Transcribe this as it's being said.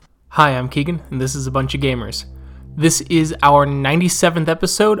Hi, I'm Keegan, and this is A Bunch of Gamers. This is our 97th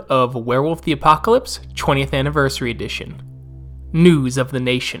episode of Werewolf the Apocalypse, 20th Anniversary Edition. News of the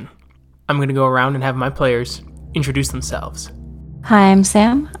Nation. I'm going to go around and have my players introduce themselves. Hi, I'm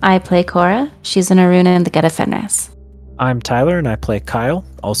Sam. I play Cora. She's an Aruna in the Geta Fenris. I'm Tyler, and I play Kyle,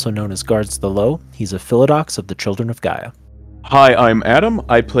 also known as Guards the Low. He's a Philodox of the Children of Gaia. Hi, I'm Adam.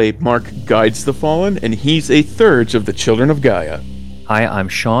 I play Mark Guides the Fallen, and he's a Thurge of the Children of Gaia. Hi, I'm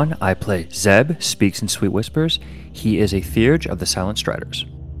Sean. I play Zeb, Speaks in Sweet Whispers. He is a Theurge of the Silent Striders.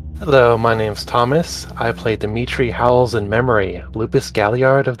 Hello, my name's Thomas. I play Dimitri Howells in Memory, Lupus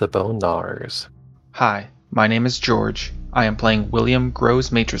Galliard of the Bone Gnawers. Hi, my name is George. I am playing William Grows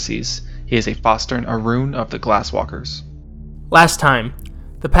Matrices. He is a Fostern Arun of the Glasswalkers. Last time,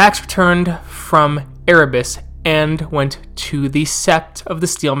 the Pax returned from Erebus and went to the Sept of the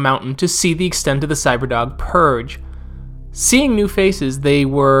Steel Mountain to see the extent of the Cyberdog Purge. Seeing new faces, they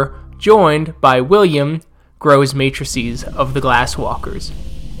were joined by William Grows Matrices of the Glasswalkers.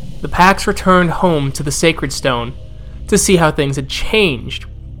 The Pax returned home to the Sacred Stone to see how things had changed.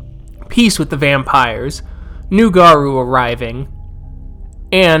 Peace with the vampires, new Garu arriving,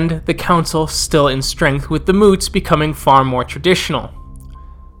 and the council still in strength, with the Moots becoming far more traditional.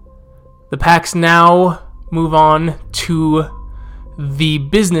 The Pax now move on to the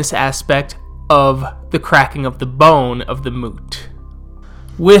business aspect of the cracking of the bone of the Moot.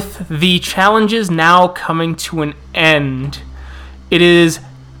 With the challenges now coming to an end, it is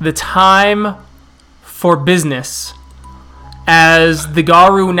the time for business, as the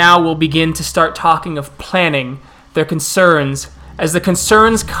Garu now will begin to start talking of planning their concerns, as the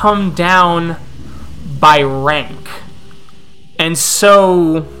concerns come down by rank. And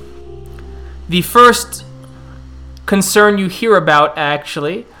so, the first concern you hear about,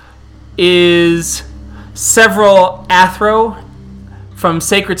 actually, is several Athro from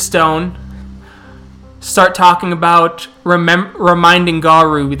Sacred Stone start talking about reminding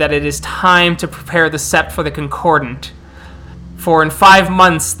Garu that it is time to prepare the Sept for the Concordant. For in 5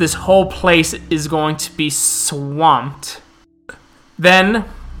 months, this whole place is going to be swamped. Then,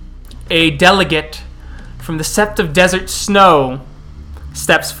 a delegate from the Sept of Desert Snow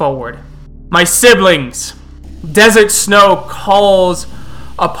steps forward. My siblings, Desert Snow calls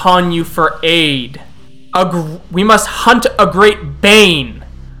upon you for aid. We must hunt a great bane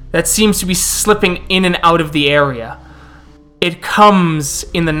that seems to be slipping in and out of the area. It comes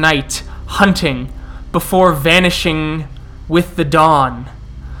in the night, hunting, before vanishing with the dawn.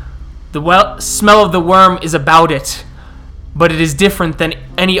 The smell of the worm is about it, but it is different than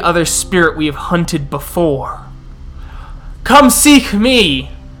any other spirit we have hunted before. Come seek me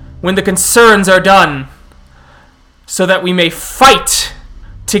when the concerns are done, so that we may fight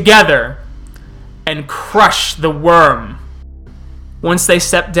together and crush the worm. Once they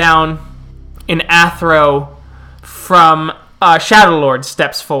step down, an Athro from Shadowlord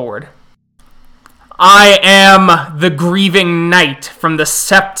steps forward. I am the grieving knight from the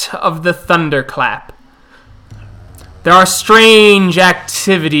Sept of the Thunderclap. There are strange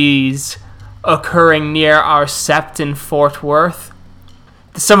activities occurring near our Sept in Fort Worth.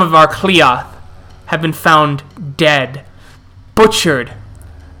 Some of our Cleoth have been found dead, butchered,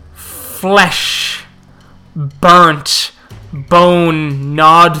 flesh burnt, bone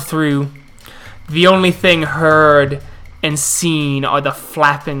gnawed through. The only thing heard and seen are the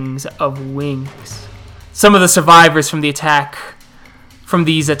flappings of wings. Some of the survivors from these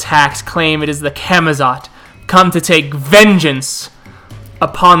attacks claim it is the Kamazot come to take vengeance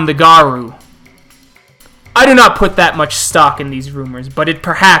upon the Garu. I do not put that much stock in these rumors, but it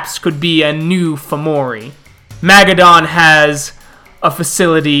perhaps could be a new Fomori. Magadon has a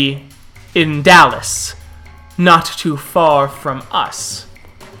facility in Dallas, not too far from us,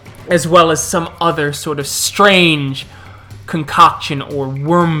 as well as some other sort of strange concoction or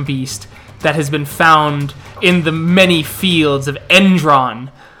worm beast that has been found in the many fields of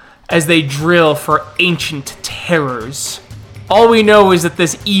Endron as they drill for ancient terrors. All we know is that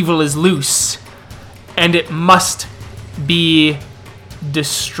this evil is loose, and it must be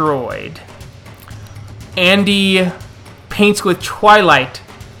destroyed. Andy Paints with Twilight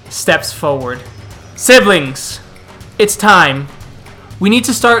steps forward. Siblings, it's time. We need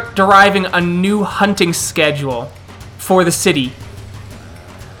to start deriving a new hunting schedule for the city.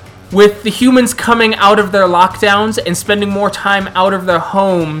 With the humans coming out of their lockdowns and spending more time out of their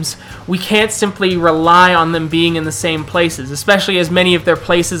homes, we can't simply rely on them being in the same places, especially as many of their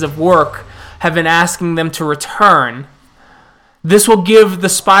places of work have been asking them to return. This will give the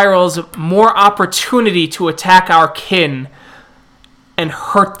spirals more opportunity to attack our kin and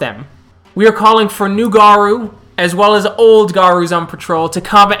hurt them. We are calling for new Garu as well as old Garus on patrol, to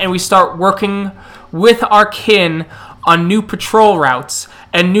come and we start working with our kin on new patrol routes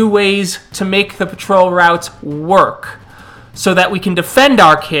and new ways to make the patrol routes work so that we can defend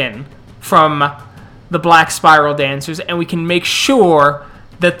our kin from the Black Spiral Dancers and we can make sure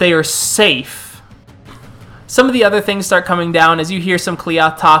that they are safe. Some of the other things start coming down as you hear some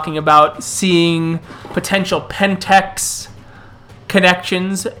Cleoth talking about seeing potential Pentex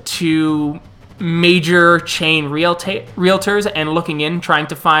connections to major chain realtors and looking in, trying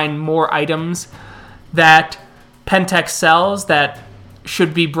to find more items that Pentex sells that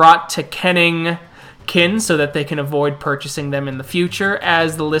should be brought to Kenning kin so that they can avoid purchasing them in the future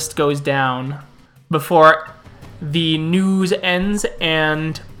as the list goes down before the news ends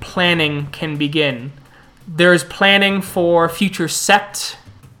and planning can begin. There's planning for future Sept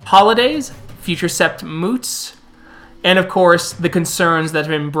holidays, future Sept moots, and of course the concerns that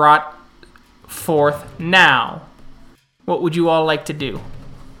have been brought forth now. What would you all like to do?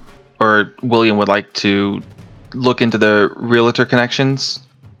 Or William would like to look into the realtor connections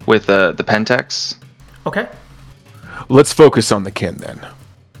with the Pentex. Okay. Let's focus on the kin then.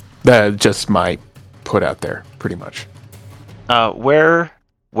 That's just my put out there, pretty much. Where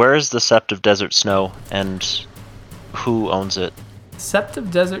is the Sept of Desert Snow, and who owns it? Sept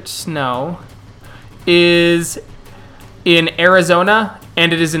of Desert Snow is in Arizona,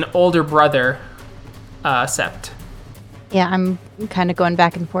 and it is an older brother Sept. Yeah, I'm kind of going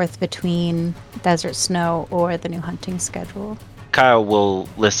back and forth between Desert Snow or the new hunting schedule. Kyle will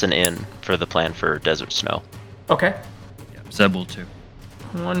listen in for the plan for Desert Snow. Okay. Zeb will too.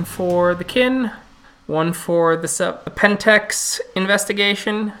 1 for the kin, 1 for the Pentex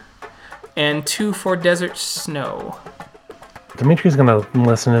investigation, and 2 for Desert Snow. Dimitri's gonna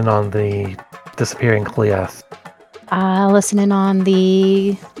listen in on the disappearing Cleoth. Listen in on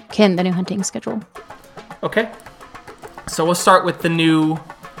the kin, the new hunting schedule. Okay. So we'll start with the new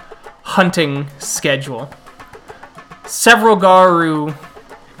hunting schedule. Several Garu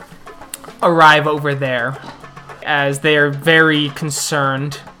arrive over there as they are very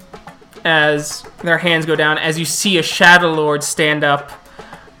concerned as their hands go down. As you see a Shadow Lord stand up,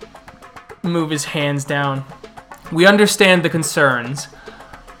 move his hands down. We understand the concerns,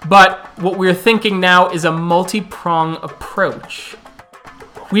 but what we're thinking now is a multi-prong approach.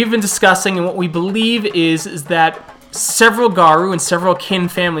 We've been discussing, and what we believe is that several Garu and several kin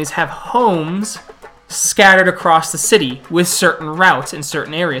families have homes scattered across the city with certain routes in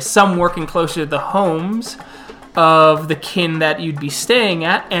certain areas, some working closer to the homes of the kin that you'd be staying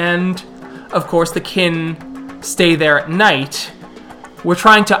at, and of course the kin stay there at night. We're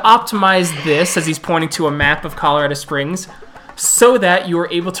trying to optimize this, as he's pointing to a map of Colorado Springs, so that you are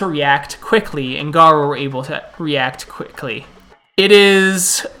able to react quickly and Garu are able to react quickly. It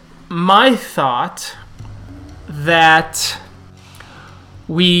is my thought that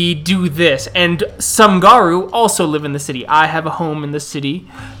we do this, and some Garu also live in the city. I have a home in the city,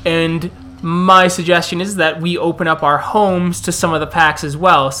 and my suggestion is that we open up our homes to some of the packs as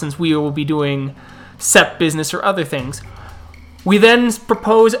well, since we will be doing Sept business or other things. We then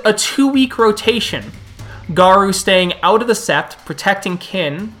propose a 2-week rotation. Garu staying out of the Sept, protecting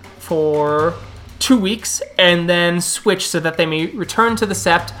kin for 2 weeks, and then switch so that they may return to the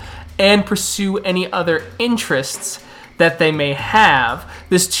Sept and pursue any other interests that they may have.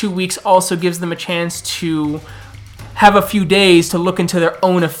 This 2 weeks also gives them a chance to have a few days to look into their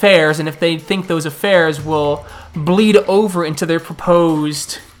own affairs, and if they think those affairs will bleed over into their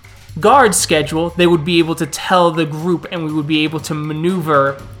proposed guard schedule, they would be able to tell the group, and we would be able to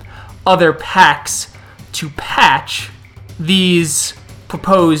maneuver other packs to patch these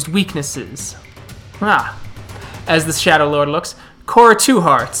proposed weaknesses. As the Shadow Lord looks, Cora Two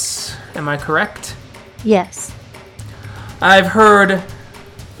Hearts, am I correct? Yes. I've heard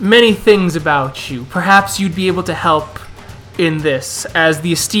many things about you. Perhaps you'd be able to help in this, as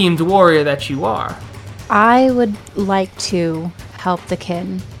the esteemed warrior that you are. I would like to help the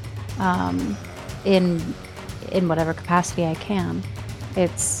kin in whatever capacity I can.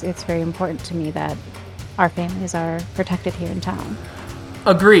 It's very important to me that our families are protected here in town.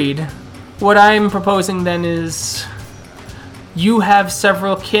 Agreed. What I'm proposing then is you have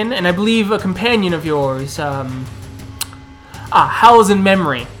several kin, and I believe a companion of yours, Howls in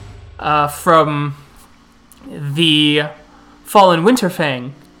Memory, from the Fallen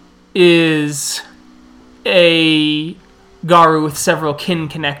Winterfang, is a Garu with several kin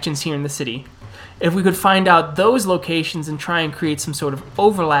connections here in the city. If we could find out those locations and try and create some sort of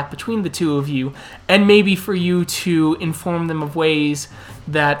overlap between the two of you, and maybe for you to inform them of ways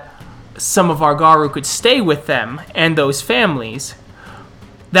that some of our Garu could stay with them and those families,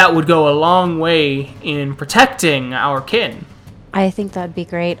 that would go a long way in protecting our kin. I think that'd be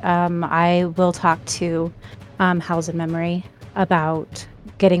great. I will talk to Howls in Memory about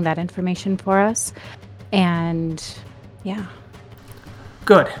getting that information for us. And yeah.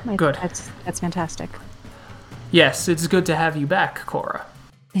 Good. That's fantastic. Yes, it's good to have you back, Cora.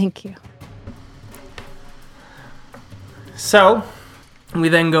 Thank you. So, we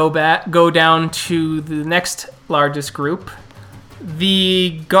then go down to the next largest group.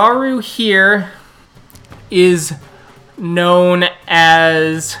 The Garu here is known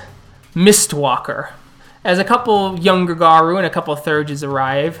as Mistwalker. As a couple younger Garu and a couple Thurges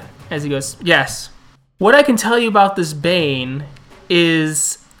arrive, as he goes, yes. What I can tell you about this Bane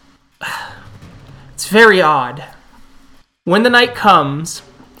is... it's very odd. When the night comes,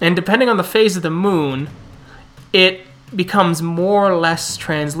 and depending on the phase of the moon, it becomes more or less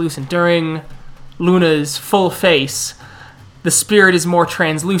translucent. During Luna's full face, the spirit is more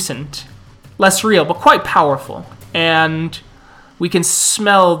translucent. Less real, but quite powerful. And we can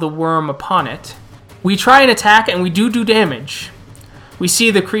smell the worm upon it. We try and attack, and we do damage. We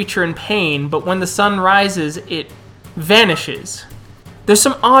see the creature in pain, but when the sun rises, it vanishes. There's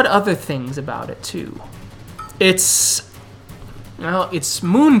some odd other things about it, too. Its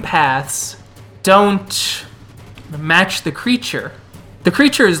moon paths don't match the creature. The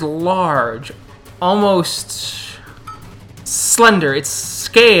creature is large, almost slender. It's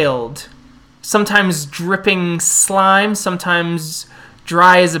scaled, sometimes dripping slime, sometimes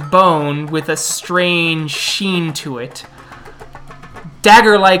dry as a bone with a strange sheen to it.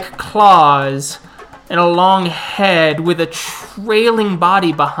 Dagger-like claws and a long head with a trailing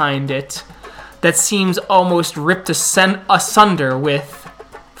body behind it that seems almost ripped asunder with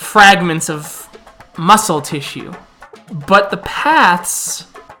fragments of muscle tissue. But the paths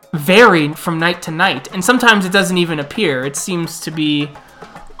vary from night to night, and sometimes it doesn't even appear. It seems to be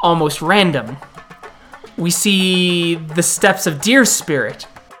almost random. We see the steps of deer spirit,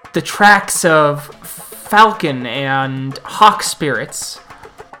 the tracks of falcon and hawk spirits,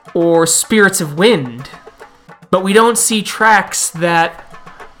 or spirits of wind. But we don't see tracks that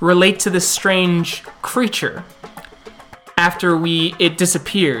relate to this strange creature after it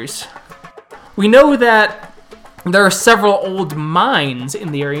disappears. We know that there are several old mines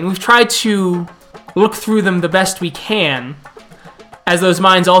in the area, and we've tried to look through them the best we can, as those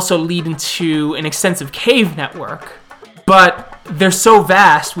mines also lead into an extensive cave network. But they're so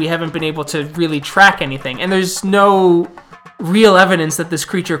vast, we haven't been able to really track anything, and there's no real evidence that this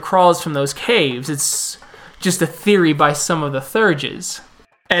creature crawls from those caves. It's just a theory by some of the Thurges.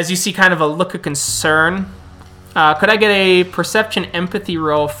 As you see kind of a look of concern, could I get a perception empathy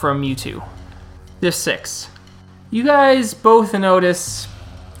roll from you two? There's 6. You guys both notice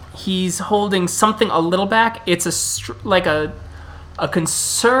he's holding something a little back. It's a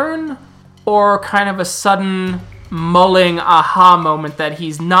concern or kind of a sudden mulling aha moment that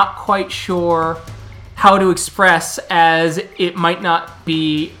he's not quite sure how to express, as it might not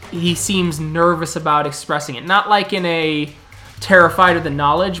be, he seems nervous about expressing it. Not like in a terrified of the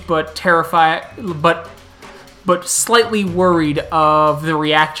knowledge, but terrified, but slightly worried of the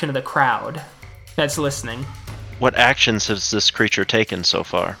reaction of the crowd that's listening. What actions has this creature taken so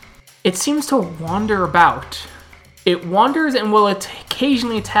far? It seems to wander about. It wanders and will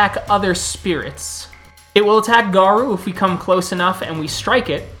occasionally attack other spirits. It will attack Garu if we come close enough and we strike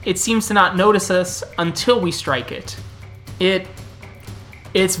it. It seems to not notice us until we strike it.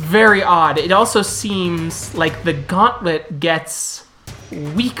 It's very odd. It also seems like the gauntlet gets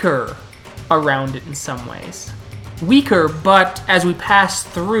weaker around it in some ways. Weaker, but as we pass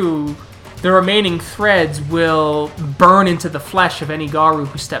through, the remaining threads will burn into the flesh of any Garu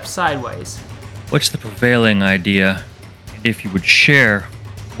who steps sideways. What's the prevailing idea? If you would share,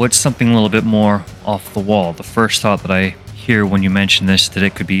 what's something a little bit more off the wall? The first thought that I hear when you mention this, that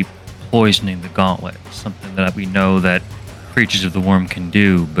it could be poisoning the gauntlet, something that we know that creatures of the worm can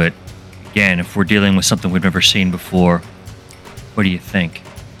do, but again, if we're dealing with something we've never seen before, what do you think?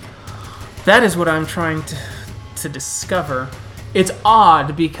 That is what I'm trying to discover. It's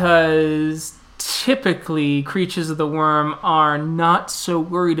odd because typically creatures of the worm are not so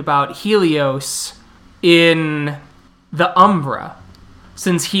worried about Helios in the Umbra,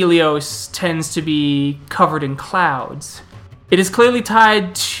 since Helios tends to be covered in clouds. It is clearly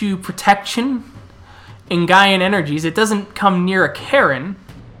tied to protection and Gaian energies. It doesn't come near a Karen.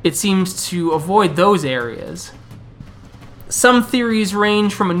 It seems to avoid those areas. Some theories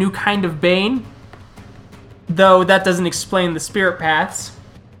range from a new kind of bane, though that doesn't explain the spirit paths.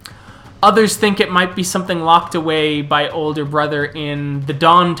 Others think it might be something locked away by older brother in the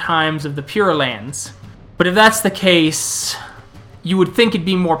dawn times of the Pure Lands. But if that's the case, you would think it'd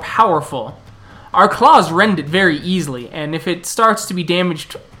be more powerful. Our claws rend it very easily, and if it starts to be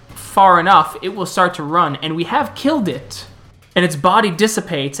damaged far enough, it will start to run, and we have killed it. And its body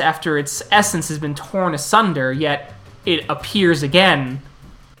dissipates after its essence has been torn asunder, yet it appears again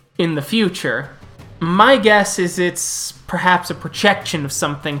in the future. My guess is it's perhaps a projection of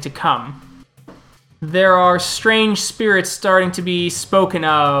something to come. There are strange spirits starting to be spoken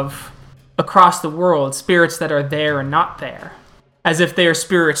of across the world, spirits that are there and not there, as if they are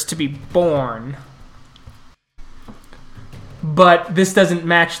spirits to be born. But this doesn't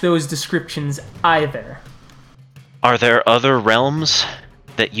match those descriptions either. Are there other realms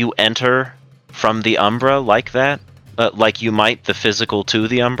that you enter from the Umbra like that? Like you might the physical to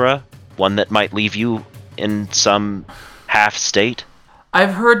the Umbra? One that might leave you in some half state?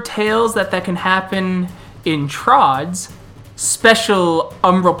 I've heard tales that can happen in Trods, special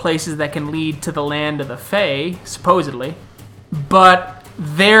Umbral places that can lead to the land of the Fae, supposedly. But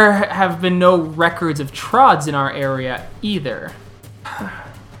there have been no records of Trods in our area either.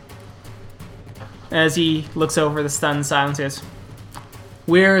 As he looks over the stunned silence,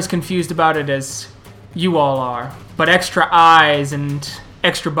 we're as confused about it as you all are. But extra eyes and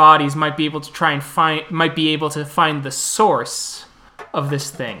extra bodies might be able to find the source of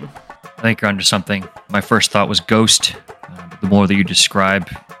this thing. I think you're onto something. My first thought was ghost. The more that you describe,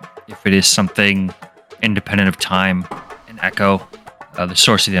 if it is something independent of time and echo, the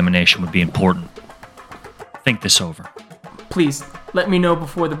source of the emanation would be important. Think this over. Please, let me know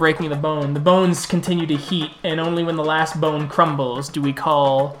before the breaking of the bone. The bones continue to heat, and only when the last bone crumbles do we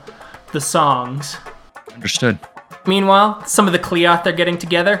call the songs. Understood. Meanwhile, some of the Kleoth are getting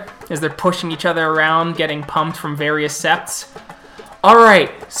together as they're pushing each other around, getting pumped from various septs.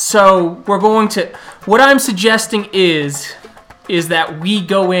 Alright, so we're going to... What I'm suggesting is that we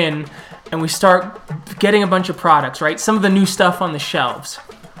go in and we start getting a bunch of products, right? Some of the new stuff on the shelves.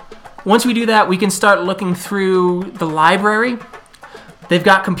 Once we do that, we can start looking through the library. They've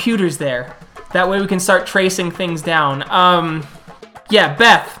got computers there. That way we can start tracing things down. Yeah,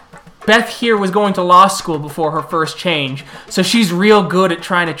 Beth. Beth here was going to law school before her first change, so she's real good at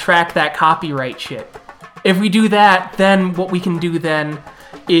trying to track that copyright shit. If we do that, then what we can do then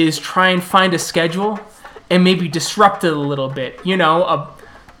is try and find a schedule and maybe disrupt it a little bit. You know, a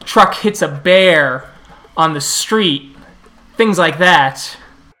truck hits a bear on the street, things like that.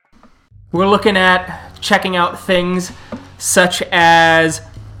 We're looking at checking out things such as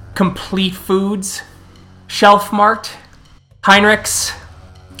Complete Foods, Shelf Mart, Heinrichs,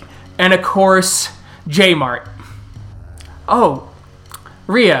 and of course, J-Mart. Oh,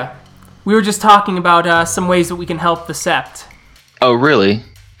 Rhea, we were just talking about some ways that we can help the Sept. Oh, really?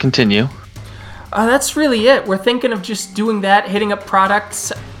 Continue. That's really it. We're thinking of just doing that, hitting up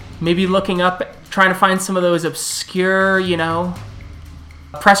products, maybe looking up, trying to find some of those obscure,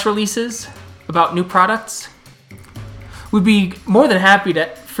 press releases about new products. We'd be more than happy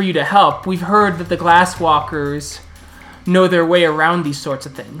for you to help. We've heard that the Glasswalkers know their way around these sorts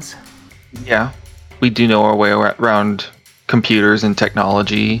of things. Yeah, we do know our way around computers and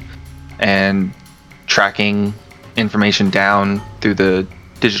technology and tracking information down through the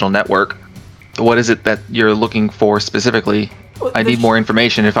digital network. What is it that you're looking for specifically? Well, I need more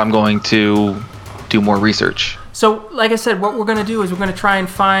information if I'm going to do more research. So, like I said, what we're going to do is we're going to try and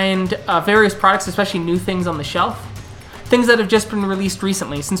find various products, especially new things on the shelf. Things that have just been released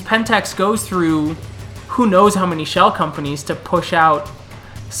recently. Since Pentex goes through who knows how many shell companies to push out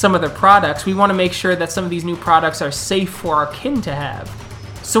some of their products, we want to make sure that some of these new products are safe for our kin to have.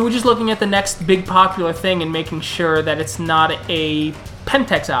 So we're just looking at the next big popular thing and making sure that it's not a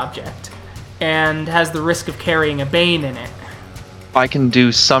Pentex object and has the risk of carrying a Bane in it. I can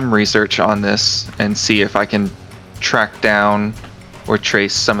do some research on this and see if I can track down or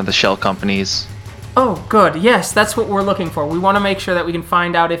trace some of the shell companies. Oh, good. Yes, that's what we're looking for. We want to make sure that we can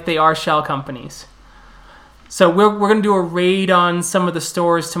find out if they are shell companies. So we're going to do a raid on some of the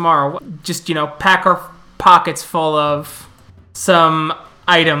stores tomorrow. Just, pack our pockets full of some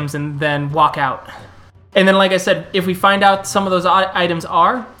items and then walk out. And then, like I said, if we find out some of those items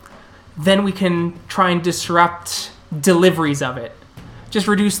are, then we can try and disrupt deliveries of it. Just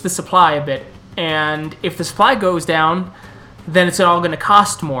reduce the supply a bit. And if the supply goes down, then it's all going to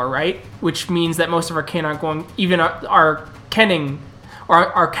cost more, right? Which means that most of our kin aren't going, even our kenning, or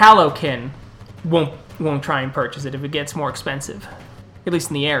our callow kin won't try and purchase it if it gets more expensive, at least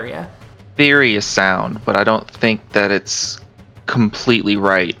in the area. Theory is sound, but I don't think that it's completely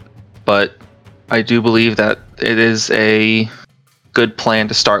right. But I do believe that it is a good plan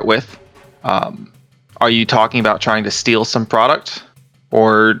to start with. Are you talking about trying to steal some product,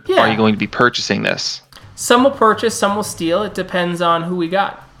 or Yeah. are you going to be purchasing this? Some will purchase, some will steal. It depends on who we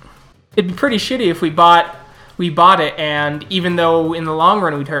got. It'd be pretty shitty if we bought it, and even though in the long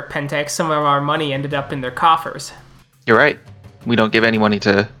run we'd hurt Pentex, some of our money ended up in their coffers. You're right. We don't give any money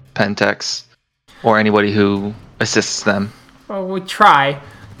to Pentex or anybody who assists them. Well, we try.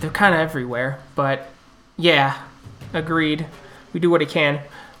 They're kind of everywhere, but yeah, agreed. We do what we can.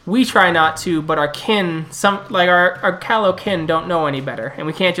 We try not to, but our kin, our Callow kin, don't know any better, and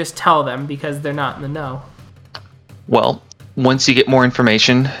we can't just tell them because they're not in the know. Well, once you get more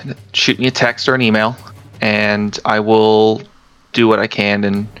information, shoot me a text or an email, and I will do what I can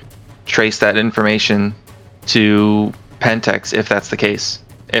and trace that information to Pentex if that's the case.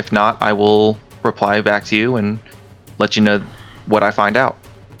 If not, I will reply back to you and let you know what I find out.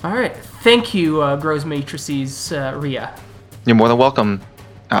 All right. Thank you, Gross Matrices, Rhea. You're more than welcome.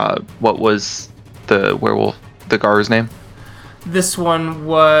 What was the werewolf, the Garu's name? This one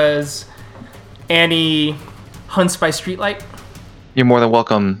was Annie Hunts by Streetlight. You're more than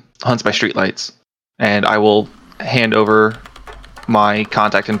welcome, Hunts by Streetlights. And I will hand over my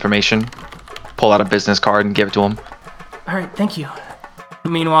contact information, pull out a business card, and give it to him. All right, thank you.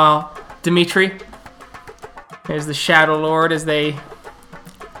 Meanwhile, Dimitri, there's the Shadow Lord as they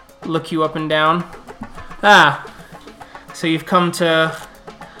look you up and down. Ah, so you've come to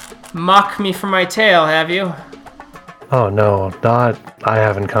mock me for my tale, have you? Oh no, I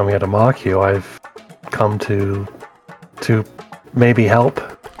haven't come here to mock you. I've come to maybe help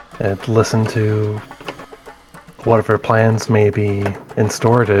and listen to whatever plans may be in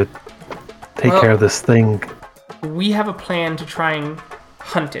store to take care of this thing. We have a plan to try and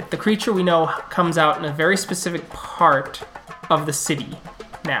hunt it. The creature we know comes out in a very specific part of the city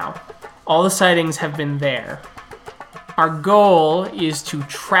now. All the sightings have been there. Our goal is to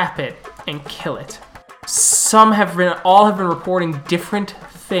trap it and kill it. All have been reporting different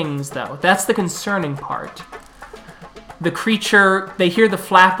things, though. That's the concerning part. The creature, they hear the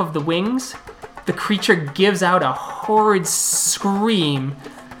flap of the wings. The creature gives out a horrid scream,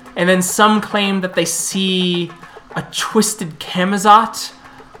 and then some claim that they see a twisted Camazot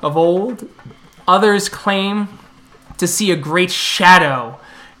of old. Others claim to see a great shadow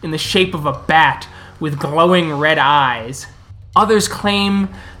in the shape of a bat with glowing red eyes. Others claim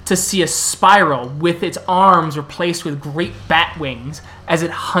to see a spiral with its arms replaced with great bat wings as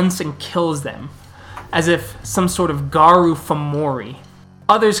it hunts and kills them, as if some sort of Garu Fomori.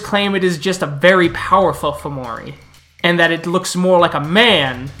 Others claim it is just a very powerful Fomori, and that it looks more like a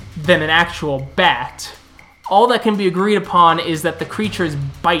man than an actual bat. All that can be agreed upon is that the creature's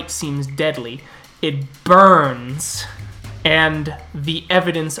bite seems deadly. It burns, and the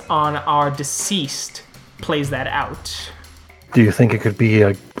evidence on our deceased plays that out. Do you think it could be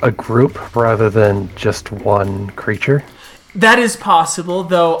a group rather than just one creature? That is possible,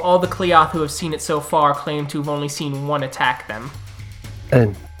 though all the Kleoth who have seen it so far claim to have only seen one attack them.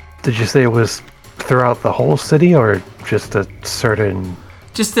 And did you say it was throughout the whole city or just a certain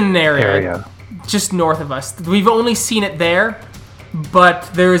Just in an area? Just north of us. We've only seen it there, but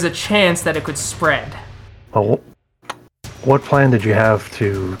there is a chance that it could spread. Well, what plan did you have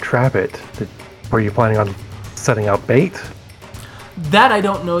to trap it? Were you planning on setting out bait? That I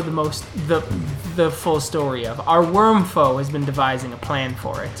don't know the full story of. Our worm foe has been devising a plan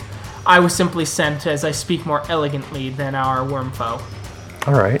for it. I was simply sent as I speak more elegantly than our worm foe.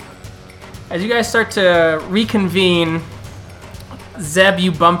 All right. As you guys start to reconvene, Zeb,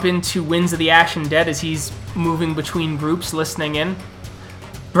 you bump into Winds of the Ashen Dead as he's moving between groups, listening in.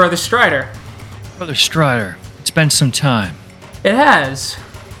 Brother Strider. Brother Strider, it's been some time. It has.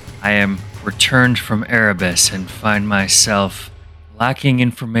 I am returned from Erebus and find myself lacking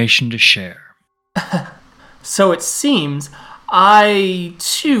information to share. So it seems. I,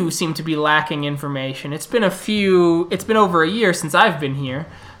 too, seem to be lacking information. It's been over a year since I've been here.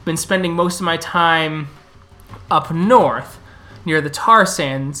 Been spending most of my time up north, near the tar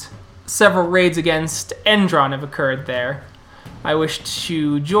sands. Several raids against Endron have occurred there. I wish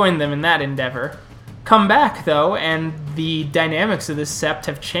to join them in that endeavor. Come back, though, and the dynamics of this sept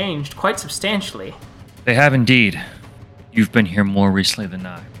have changed quite substantially. They have indeed. You've been here more recently than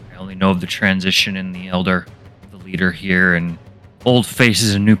I. I only know of the transition in the Elder, the leader here, and old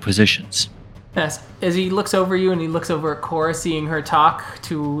faces in new positions. Yes, as he looks over you and he looks over at Cora, seeing her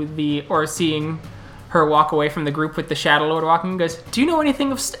seeing her walk away from the group with the Shadow Lord walking, goes, "Do you know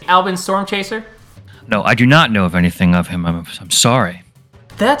anything of Albin Stormchaser?" No, I do not know of anything of him. I'm sorry.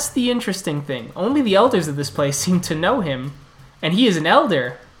 That's the interesting thing. Only the elders of this place seem to know him, and he is an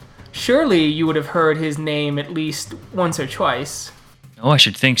elder. Surely you would have heard his name at least once or twice. Oh, I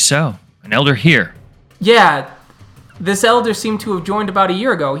should think so. An elder here. Yeah, This elder seemed to have joined about a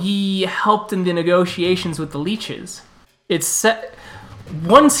year ago. He helped in the negotiations with the leeches.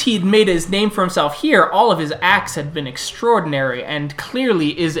 Once he'd made his name for himself here, all of his acts had been extraordinary, and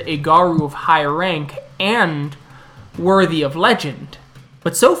clearly is a Garu of high rank and worthy of legend.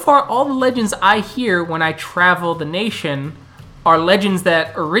 But so far, all the legends I hear when I travel the nation are legends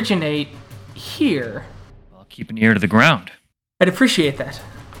that originate here. I'll keep an ear to the ground. I'd appreciate that.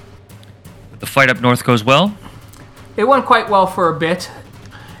 The fight up north goes well? It went quite well for a bit.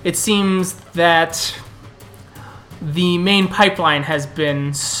 It seems that the main pipeline has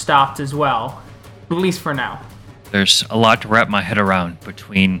been stopped as well, at least for now. There's a lot to wrap my head around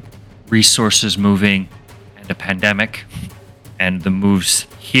between resources moving and a pandemic, and the moves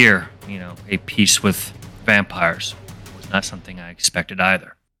here, a peace with vampires. Was not something I expected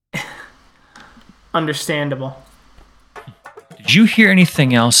either. Understandable. Did you hear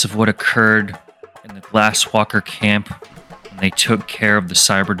anything else of what occurred in the Glasswalker camp when they took care of the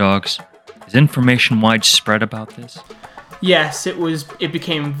cyber dogs? Is information widespread about this? Yes, it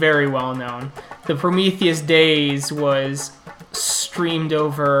became very well known. The Prometheus Days was streamed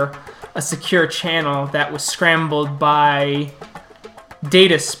over a secure channel that was scrambled by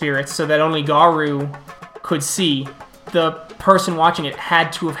data spirits so that only Garu could see. The person watching it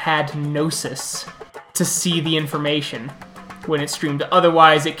had to have had Gnosis to see the information when it streamed.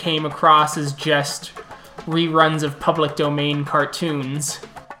 Otherwise, it came across as just reruns of public domain cartoons.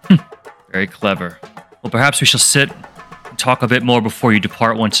 Very clever. Well, perhaps we shall sit and talk a bit more before you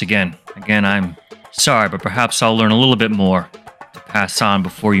depart once again. Again, I'm sorry, but perhaps I'll learn a little bit more to pass on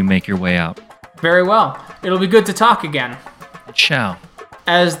before you make your way out. Very well. It'll be good to talk again. It shall.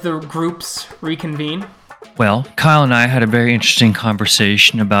 As the groups reconvene. Well, Kyle and I had a very interesting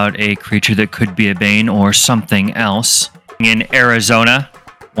conversation about a creature that could be a bane or something else in Arizona.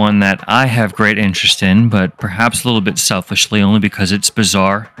 One that I have great interest in, but perhaps a little bit selfishly, only because it's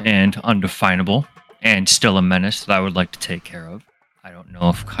bizarre and undefinable, and still a menace that I would like to take care of. I don't know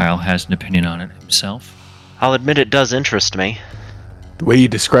if Kyle has an opinion on it himself. I'll admit it does interest me. The way you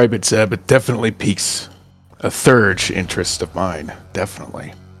describe it, Zeb, it definitely piques a third interest of mine.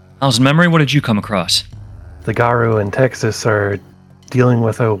 Definitely. How's memory? What did you come across? The Garu in Texas are dealing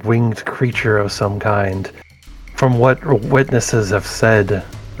with a winged creature of some kind. From what witnesses have said,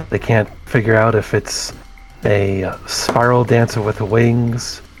 they can't figure out if it's a spiral dancer with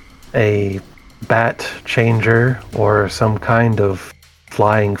wings, a bat changer, or some kind of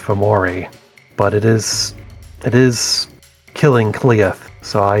flying Fomori. But it is killing Cleoth,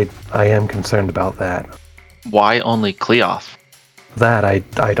 so I am concerned about that. Why only Cleoth? That I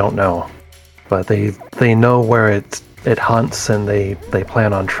don't know. But they know where it hunts, and they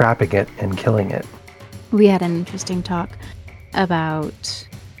plan on trapping it and killing it. We had an interesting talk about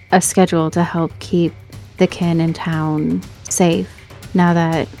a schedule to help keep the kin in town safe now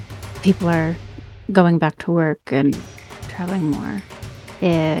that people are going back to work and traveling more.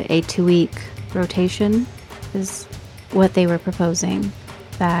 A 2-week rotation is what they were proposing,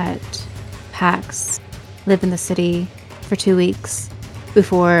 that packs live in the city for 2 weeks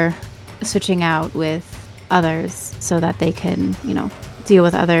before switching out with others so that they can, deal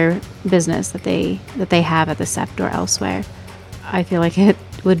with other business that they have at the Sept or elsewhere. I feel like it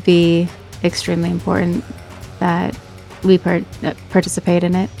would be extremely important that we participate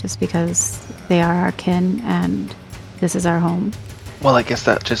in it, just because they are our kin and this is our home. Well, I guess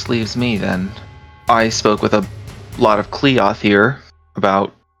that just leaves me then. I spoke with a lot of Cleoth here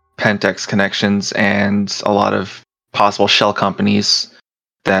about Pentex connections and a lot of possible shell companies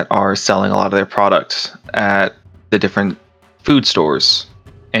that are selling a lot of their products at the different food stores.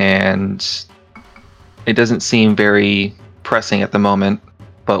 And it doesn't seem very pressing at the moment,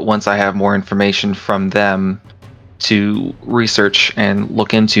 but once I have more information from them to research and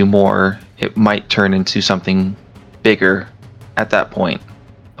look into more, it might turn into something bigger at that point.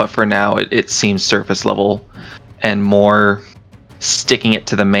 But for now, it seems surface level and more sticking it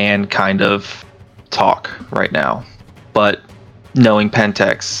to the man kind of talk right now. But knowing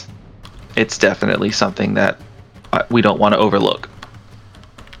Pentex, it's definitely something that we don't want to overlook.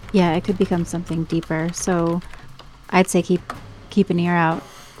 Yeah, it could become something deeper. So I'd say keep an ear out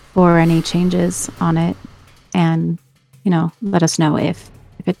for any changes on it, and let us know if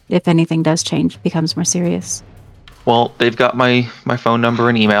anything does change, becomes more serious. Well, they've got my phone number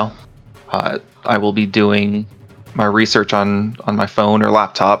and email. I will be doing my research on my phone or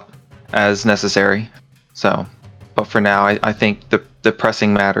laptop as necessary. So, but for now, I think the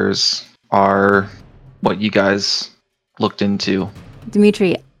pressing matters are what you guys looked into.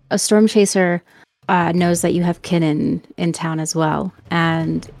 Dimitri, a storm chaser knows that you have kin in town as well,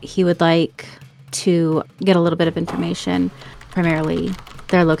 and he would like to get a little bit of information, primarily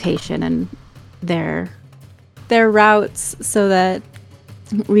their location and their routes, so that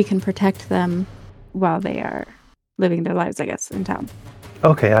we can protect them while they are living their lives, I guess, in town.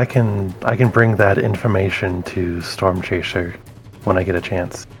 Okay, I can bring that information to Storm Chaser when I get a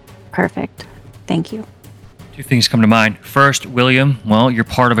chance. Perfect. Thank you. Two things come to mind. First, William, well, you're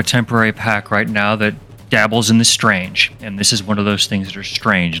part of a temporary pack right now that dabbles in the strange, and this is one of those things that are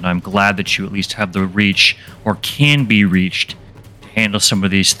strange, and I'm glad that you at least have the reach, or can be reached, to handle some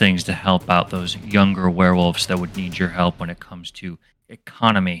of these things to help out those younger werewolves that would need your help when it comes to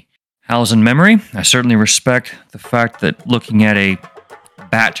economy. Howls in memory, I certainly respect the fact that looking at a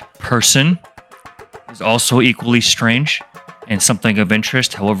bat person is also equally strange and something of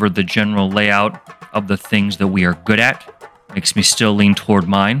interest. However, the general layout of the things that we are good at makes me still lean toward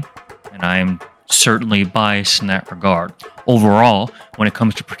mine, and I am certainly biased in that regard. Overall, when it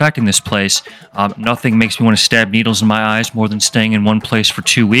comes to protecting this place, nothing makes me want to stab needles in my eyes more than staying in one place for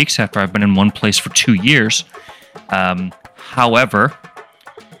 2 weeks after I've been in one place for 2 years. However,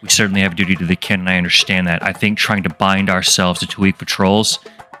 we certainly have a duty to the kin, and I understand that. I think trying to bind ourselves to 2-week patrols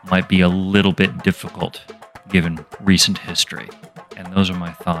might be a little bit difficult, given recent history. And those are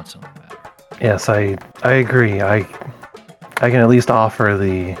my thoughts on the matter. Yes, I agree. I can at least offer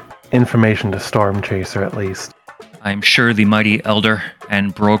the information to Storm Chaser at least. I am sure the mighty elder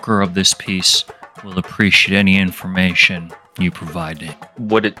and broker of this piece will appreciate any information you provide him.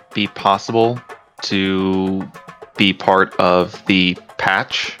 Would it be possible to be part of the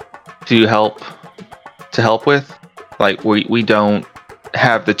patch to help with? Like, we don't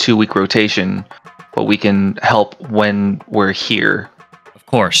have the 2-week rotation, but we can help when we're here. Of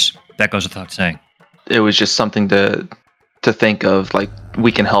course, that goes without saying. It was just something to think of, like,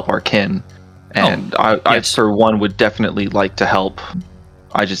 we can help our kin, and yes. I for one would definitely like to help.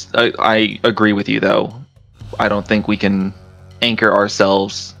 I agree with you though. I don't think we can anchor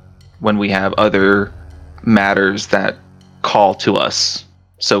ourselves when we have other matters that call to us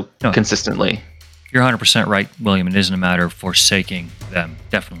so consistently. You're 100% right, William. It isn't a matter of forsaking them.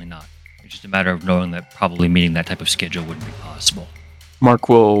 Definitely not. It's just a matter of knowing that probably meeting that type of schedule wouldn't be possible. Mark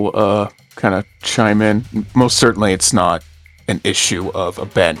will kind of chime in. Most certainly it's not an issue of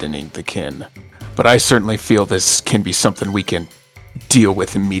abandoning the kin, but I certainly feel this can be something we can deal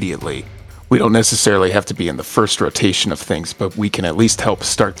with immediately. We don't necessarily have to be in the first rotation of things, but we can at least help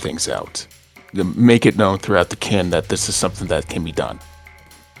start things out. Make it known throughout the kin that this is something that can be done.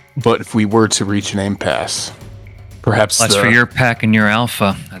 But if we were to reach an impasse, perhaps that's for your pack and your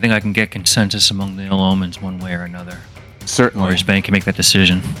alpha. I think I can get consensus among the ill omens one way or another. Certainly. Or Spain can make that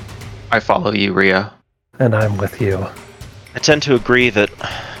decision. I follow you, Rhea. And I'm with you. I tend to agree that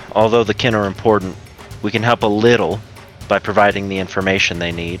although the kin are important, we can help a little by providing the information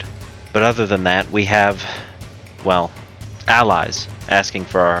they need. But other than that, we have, well, allies asking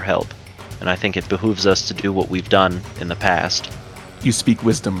for our help. And I think it behooves us to do what we've done in the past. You speak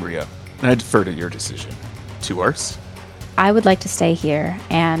wisdom, Rhea, and I defer to your decision. To ours? I would like to stay here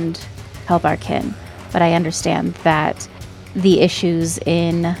and help our kin, but I understand that the issues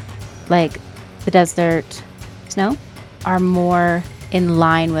in, like, the desert snow are more in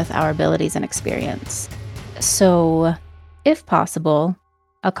line with our abilities and experience. So, if possible,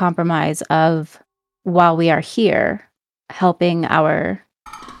 a compromise of, while we are here, helping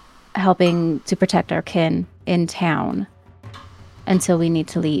to protect our kin in town until we need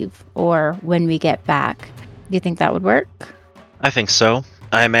to leave, or when we get back. Do you think that would work? I think so.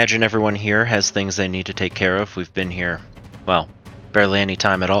 I imagine everyone here has things they need to take care of. We've been here, well, barely any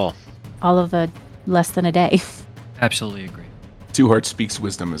time at all. All of less than a day. Absolutely agree. Two Hearts speaks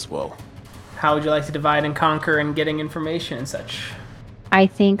wisdom as well. How would you like to divide and conquer and getting information and such? I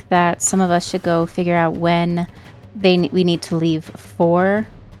think that some of us should go figure out when we need to leave for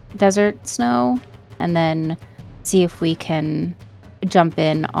desert snow, and then see if we can jump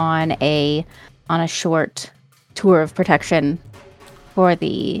in on a short tour of protection for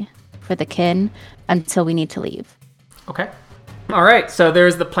the kin until we need to leave. Okay. All right. So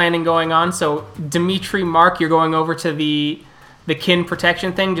there's the planning going on. So Dimitri, Mark, you're going over to the kin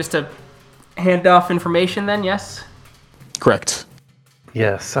protection thing just to hand off information then, yes? Correct.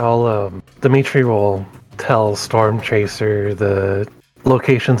 Yes, Dimitri will tell Storm Chaser the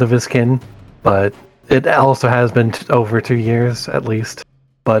locations of his kin, but it also has been over 2 years at least.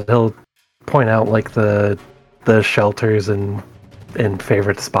 But he'll point out, like, the shelters and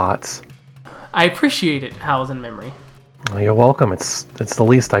favorite spots. I appreciate it, Howls in Memory. Well, you're welcome. It's the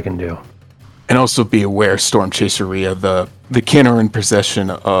least I can do. And also be aware, Storm Chaser Rhea, the kin are in possession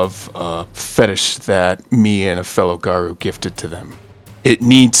of a fetish that me and a fellow Garu gifted to them. it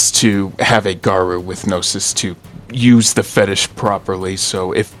needs to have a Garu with Gnosis to use the fetish properly.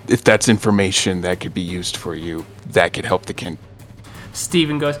 So if that's information that could be used for you, that could help the kin.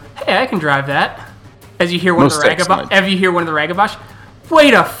 Steven goes, "Hey, I can drive that." As you hear one Most of the excellent. Ragabosh,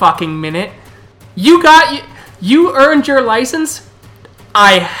 "Wait a fucking minute. You earned your license?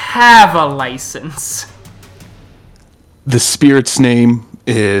 I have a license." The spirit's name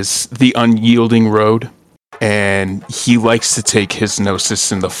is the Unyielding Road, and he likes to take his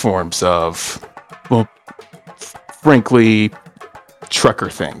Gnosis in the forms of, well, frankly, trucker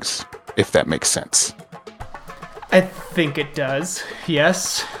things, if that makes sense. I think it does,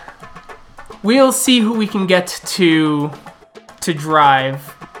 yes. We'll see who we can get to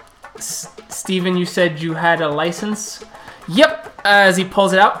drive. Steven, you said you had a license? Yep, as he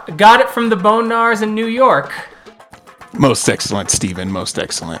pulls it out. Got it from the Bone Nars in New York. Most excellent, Stephen, most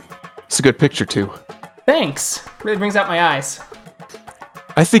excellent. It's a good picture, too. Thanks. Really brings out my eyes.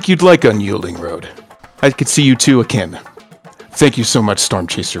 I think you'd like Unyielding Road. I could see you too, akin. Thank you so much, Storm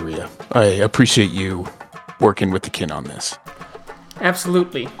Chaser Rhea. I appreciate you working with the kin on this.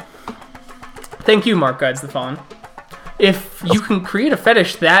 Absolutely. Thank you, Mark Guides the Fawn. If you can create a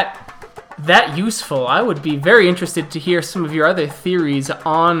fetish that useful, I would be very interested to hear some of your other theories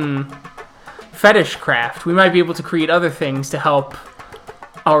on fetish craft. We might be able to create other things to help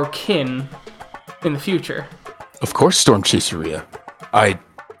our kin in the future. Of course, Storm Chaser Rhea. I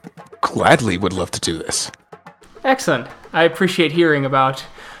gladly would love to do this. Excellent. I appreciate hearing about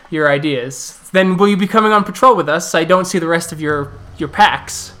your ideas. Then will you be coming on patrol with us? I don't see the rest of your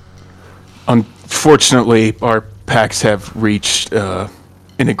packs. Unfortunately, our packs have reached an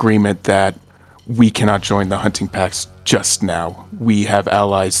agreement that we cannot join the hunting packs just now. We have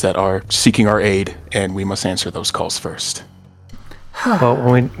allies that are seeking our aid, and we must answer those calls first. Well,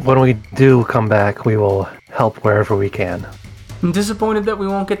 when we do come back, we will help wherever we can. I'm disappointed that we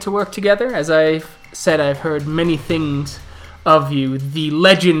won't get to work together. As I've said, I've heard many things of you. The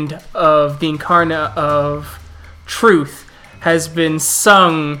legend of the Incarna of Truth has been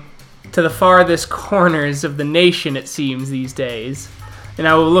sung to the farthest corners of the nation, it seems, these days. And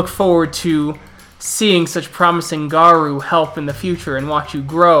I will look forward to seeing such promising Garu help in the future and watch you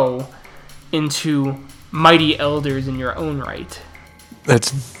grow into mighty elders in your own right.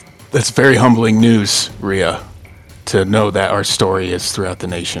 That's very humbling news, Rhea, to know that our story is throughout the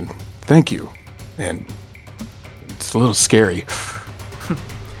nation. Thank you. And it's a little scary.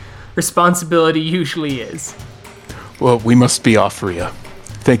 Responsibility usually is. Well, we must be off, Rhea.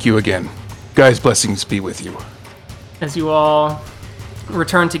 Thank you again. Guys, blessings be with you. As you all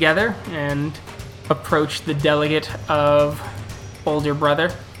return together and approach the delegate of Older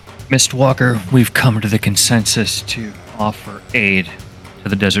Brother. Mistwalker, we've come to the consensus to offer aid to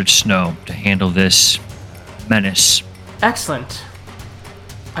the Desert Snow to handle this menace. Excellent.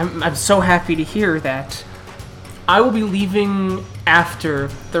 I'm so happy to hear that. I will be leaving after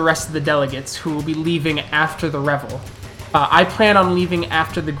the rest of the delegates, who will be leaving after the revel. I plan on leaving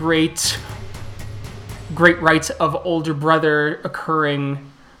after the great rites of Older Brother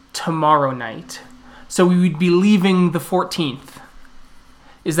occurring tomorrow night. So we would be leaving the 14th.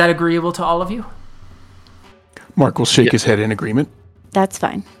 Is that agreeable to all of you? Mark will shake his head in agreement. That's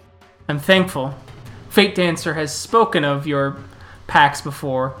fine. I'm thankful. Fate Dancer has spoken of your packs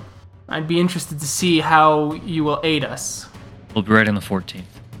before. I'd be interested to see how you will aid us. We'll be right on the 14th.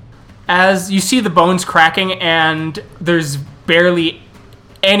 As you see the bones cracking and there's barely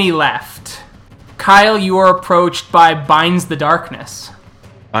any left, Kyle, you are approached by Binds the Darkness.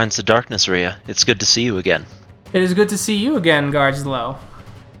 Binds the Darkness, Rhea. It's good to see you again. It is good to see you again, Guardslow.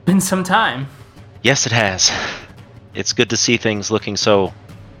 Been some time. Yes, it has. It's good to see things looking so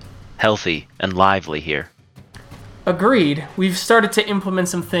healthy and lively here. Agreed. We've started to implement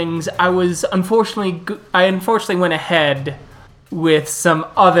some things. I unfortunately went ahead with some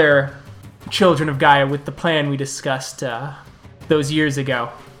other Children of Gaia with the plan we discussed those years ago.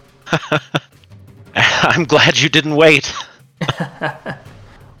 I'm glad you didn't wait.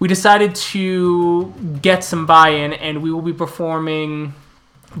 We decided to get some buy-in, and we will be performing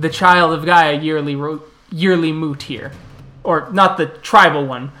the Child of Gaia yearly moot here. Or not the tribal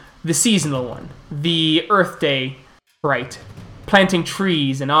one, the seasonal one. The Earth Day rite. Planting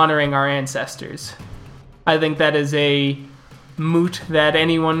trees and honoring our ancestors. I think that is a moot that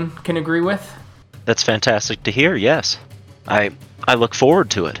anyone can agree with. That's fantastic to hear, yes. I look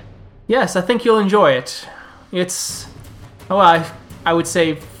forward to it. Yes, I think you'll enjoy it. I would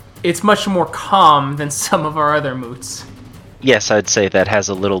say it's much more calm than some of our other moots. Yes, I'd say that has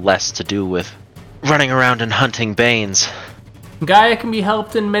a little less to do with running around and hunting Banes. Gaia can be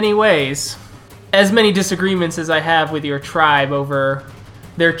helped in many ways. as many disagreements as I have with your tribe over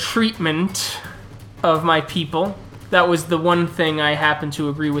their treatment of my people, that was the one thing I happen to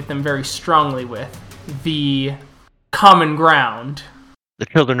agree with them very strongly with. The common ground. The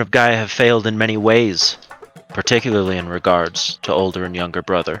children of Gaia have failed in many ways, particularly in regards to older and younger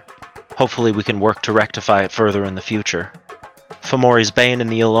brother. Hopefully we can work to rectify it further in the future. Fomori's Bane and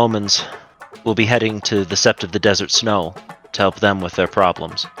the Ill Omens will be heading to the Sept of the Desert Snow to help them with their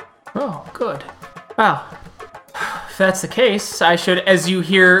problems. Oh, good. Well, if that's the case, I should, as you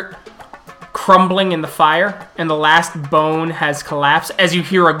hear crumbling in the fire and the last bone has collapsed, as you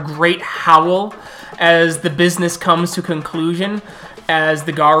hear a great howl as the business comes to conclusion, as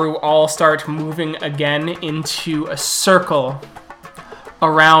the Garu all start moving again into a circle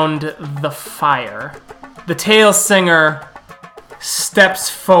around the fire. The Tale Singer steps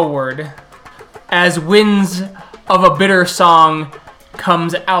forward as Winds of a Bitter Song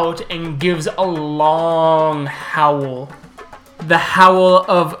comes out and gives a long howl. The howl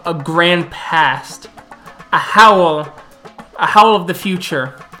of a grand past. A howl of the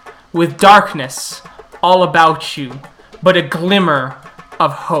future, with darkness all about you, but a glimmer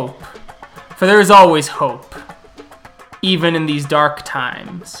of hope. For there is always hope, even in these dark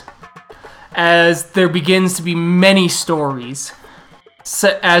times. As there begins to be many stories,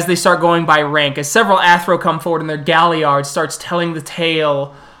 as they start going by rank, as several Athro come forward and their galliard starts telling the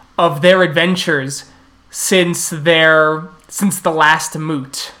tale of their adventures since the last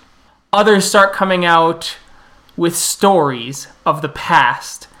moot. Others start coming out with stories of the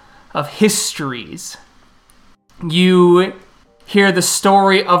past, of histories. You hear the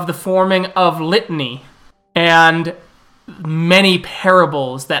story of the forming of Litany and many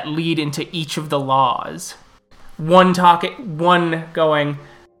parables that lead into each of the laws. One going,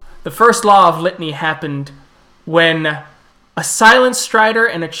 the first law of Litany happened when a silent strider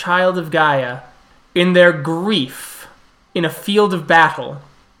and a child of Gaia, in their grief in a field of battle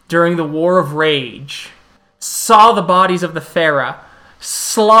during the War of Rage, saw the bodies of the Pharaoh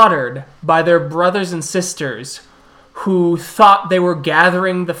slaughtered by their brothers and sisters who thought they were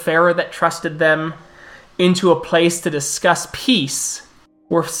gathering the Pharaoh that trusted them into a place to discuss peace,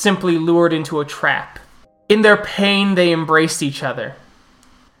 were simply lured into a trap. In their pain, they embraced each other.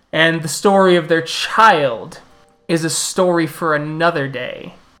 And the story of their child is a story for another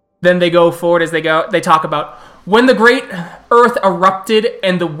day. Then they go forward they talk about when the great earth erupted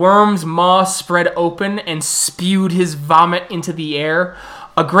and the worm's maw spread open and spewed his vomit into the air,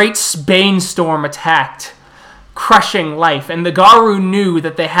 a great bane storm attacked, crushing life, and the Garu knew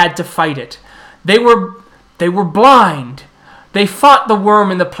that they had to fight it. They were blind. They fought the worm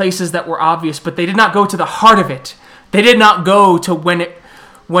in the places that were obvious, but they did not go to the heart of it. They did not go to when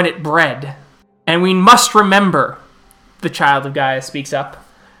it bred. And we must remember, the child of Gaia speaks up,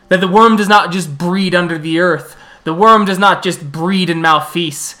 that the worm does not just breed under the earth. The worm does not just breed in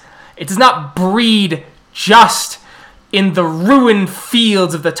Malfeas. It does not breed just in the ruined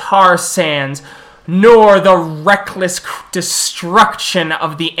fields of the tar sands, nor the reckless destruction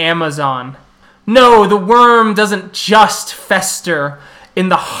of the Amazon. No, the worm doesn't just fester in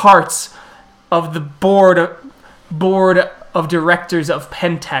the hearts of the board of directors of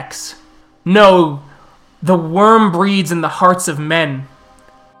Pentex. No, the worm breeds in the hearts of men.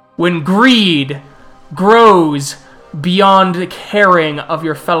 When greed grows beyond the caring of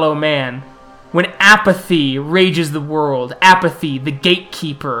your fellow man. When apathy rages the world. Apathy, the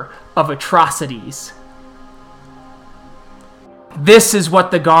gatekeeper of atrocities. This is what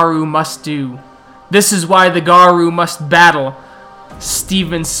the Garu must do. This is why the Garu must battle.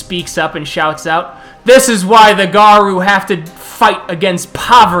 Stephen speaks up and shouts out, this is why the Garu have to fight against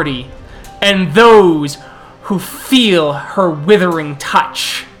poverty and those who feel her withering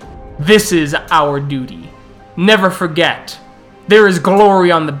touch. This is our duty. Never forget, there is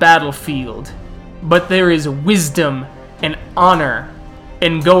glory on the battlefield, but there is wisdom and honor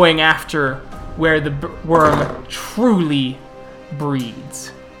in going after where the worm truly breeds,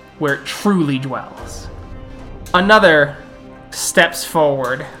 where it truly dwells. Another steps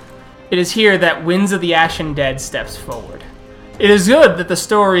forward. It is here that Winds of the Ashen Dead steps forward. It is good that the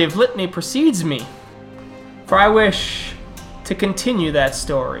story of Litany precedes me, for I wish to continue that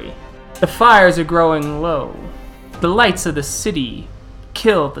story. The fires are growing low. The lights of the city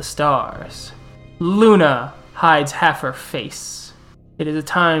kill the stars. Luna hides half her face. It is a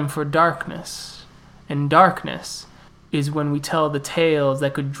time for darkness, and darkness is when we tell the tales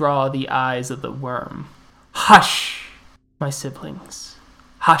that could draw the eyes of the worm. Hush, my siblings.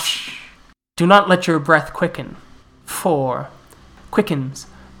 Hush. Do not let your breath quicken, for quickens,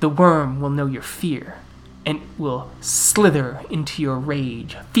 the worm will know your fear. and will slither into your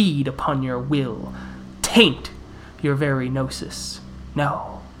rage, feed upon your will, taint your very gnosis.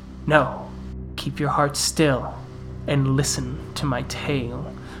 No, no, keep your heart still, and listen to my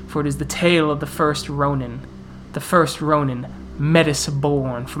tale, for it is the tale of the first Ronin Metis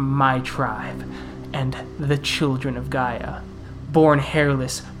born from my tribe, and the children of Gaia, born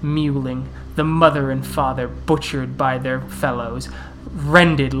hairless, mewling, the mother and father butchered by their fellows,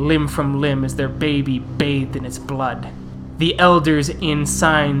 rended limb from limb as their baby bathed in its blood. The elders, in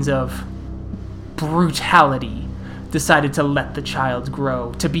signs of brutality, decided to let the child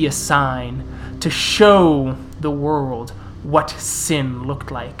grow, to be a sign, to show the world what sin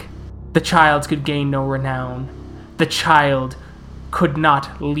looked like. The child could gain no renown. The child could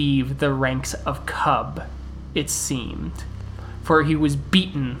not leave the ranks of cub, it seemed, for he was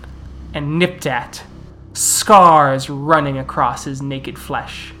beaten and nipped at, scars running across his naked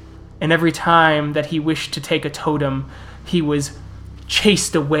flesh, and every time that he wished to take a totem, he was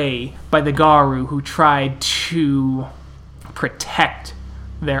chased away by the Garu who tried to protect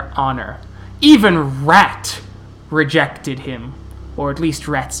their honor. Even Rat rejected him, or at least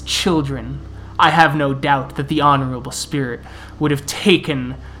Rat's children. I have no doubt that the honorable spirit would have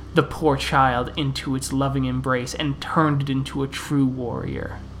taken the poor child into its loving embrace and turned it into a true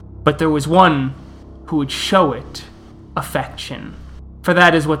warrior. But there was one who would show it affection, for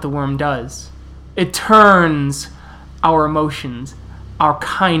that is what the worm does. It turns our emotions, our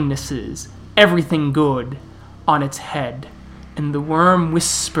kindnesses, everything good on its head. And the worm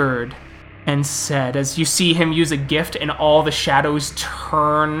whispered and said, as you see him use a gift and all the shadows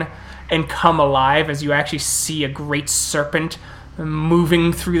turn and come alive, as you actually see a great serpent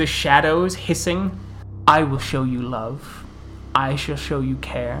moving through the shadows, hissing, I will show you love. I shall show you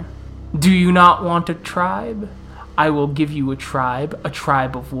care. Do you not want a tribe? I will give you a tribe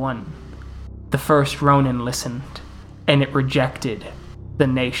of one. The first Ronin listened, and it rejected the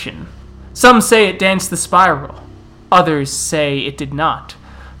nation. Some say it danced the spiral. Others say it did not,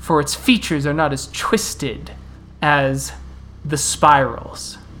 for its features are not as twisted as the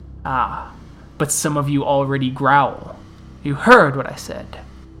spirals. Ah, but some of you already growl. You heard what I said.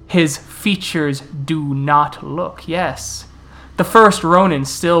 His features do not look, yes. The first Ronin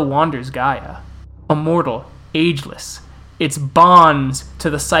still wanders Gaia, immortal, ageless, its bonds to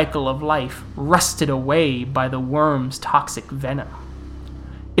the cycle of life rusted away by the worm's toxic venom.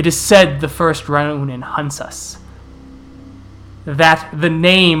 It is said the first Ronin hunts us, that the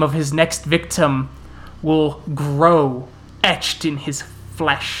name of his next victim will grow etched in his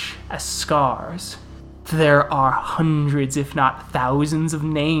flesh as scars. There are hundreds, if not thousands, of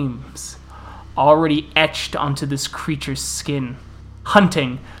names already etched onto this creature's skin.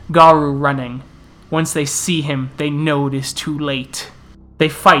 Hunting, Garu running. Once they see him, they know it is too late. They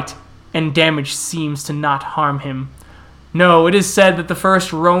fight, and damage seems to not harm him. No, it is said that the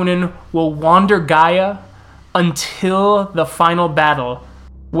first Ronin will wander Gaia until the final battle,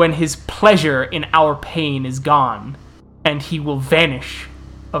 when his pleasure in our pain is gone, and he will vanish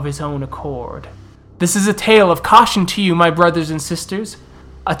of his own accord. This is a tale of caution to you, my brothers and sisters.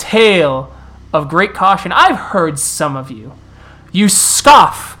 A tale of great caution. I've heard some of you. You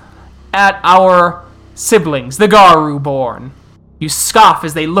scoff at our siblings, the Garu-born. You scoff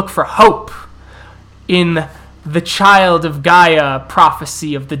as they look for hope in the child of Gaia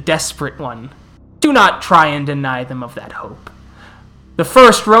prophecy of the desperate one. Do not try and deny them of that hope. The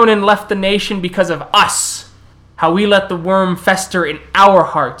first Ronin left the nation because of us. How we let the worm fester in our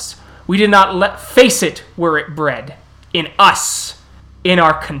hearts. We did not face it where it bred. In us. In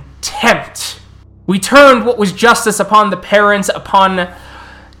our contempt. We turned what was justice upon the parents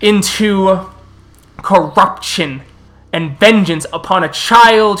into corruption and vengeance upon a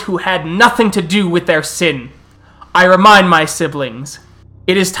child who had nothing to do with their sin. I remind my siblings,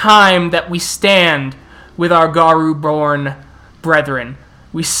 it is time that we stand with our Garu-born brethren.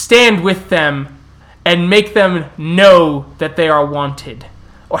 We stand with them and make them know that they are wanted.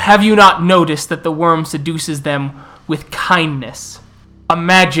 Or have you not noticed that the worm seduces them with kindness?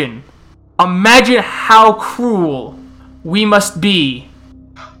 Imagine how cruel we must be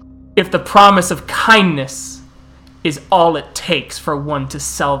if the promise of kindness is all it takes for one to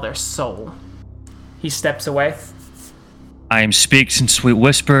sell their soul. He steps away. I am speaks in sweet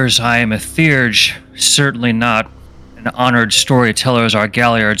whispers. I am a theurge, certainly not an honored storyteller as our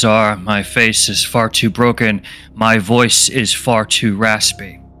galliards are. My face is far too broken. My voice is far too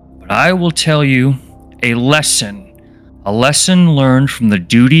raspy. But I will tell you a lesson learned from the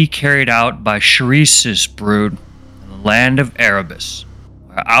duty carried out by Sharice's brood in the land of Erebus,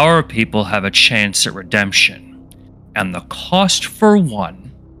 where our people have a chance at redemption. And the cost for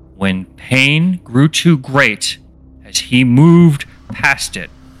one When pain grew too great, as he moved past it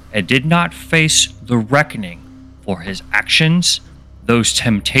and did not face the reckoning for his actions, those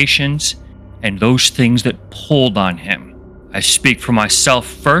temptations, and those things that pulled on him. I speak for myself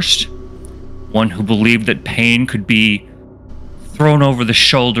first, one who believed that pain could be thrown over the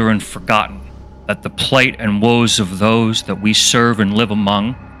shoulder and forgotten, that the plight and woes of those that we serve and live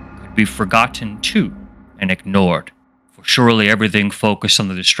among could be forgotten too and ignored. For surely everything focused on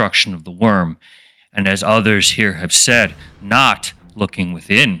the destruction of the worm, and as others here have said, not looking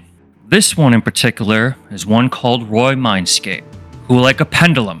within. This one in particular is one called Roy Mindscape, who, like a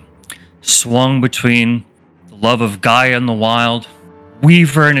pendulum, swung between the love of Gaia and the wild,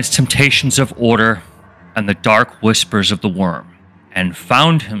 Weaver and its temptations of order, and the dark whispers of the worm, and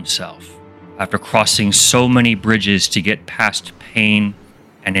found himself, after crossing so many bridges to get past pain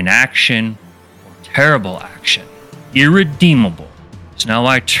and inaction or terrible action, irredeemable. So now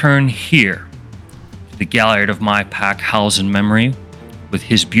I turn here to the Galliard of my pack, howls in memory, with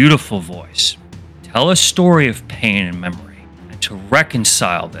his beautiful voice, tell a story of pain and memory, and to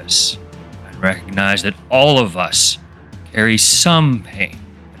reconcile this, and recognize that all of us carry some pain,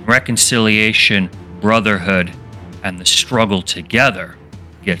 and reconciliation, brotherhood, and the struggle together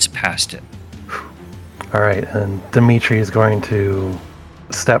gets past it. All right, and Dimitri is going to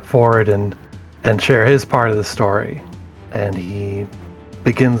step forward and share his part of the story. And he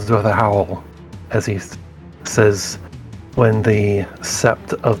begins with a howl as he says, when the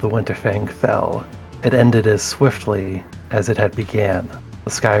sept of the Winterfang fell, it ended as swiftly as it had began.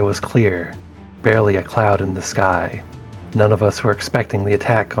 The sky was clear, barely a cloud in the sky. None of us were expecting the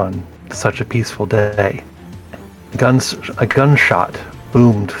attack on such a peaceful day. A gunshot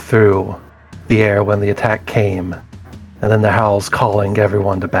boomed through the air when the attack came, and then the howls calling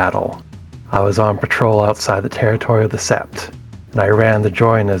everyone to battle. I was on patrol outside the territory of the Sept, and I ran to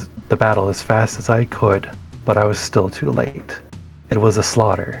join the battle as fast as I could, but I was still too late. It was a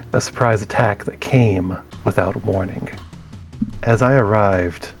slaughter, a surprise attack that came without warning. As I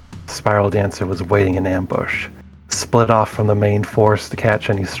arrived, Spiral Dancer was waiting in ambush, split off from the main force to catch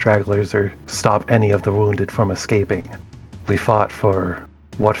any stragglers or stop any of the wounded from escaping. We fought for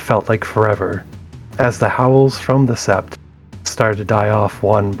what felt like forever, as the howls from the Sept started to die off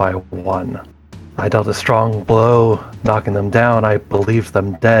one by one. I dealt a strong blow, knocking them down. I believed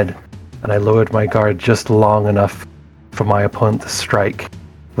them dead, and I lowered my guard just long enough for my opponent to strike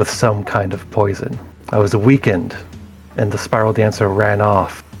with some kind of poison. I was weakened, and the Spiral Dancer ran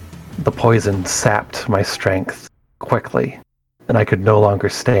off. The poison sapped my strength quickly, and I could no longer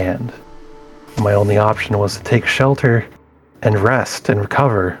stand. My only option was to take shelter and rest and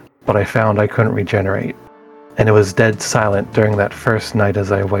recover, but I found I couldn't regenerate. And it was dead silent during that first night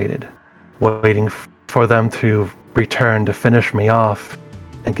as I waited, waiting for them to return to finish me off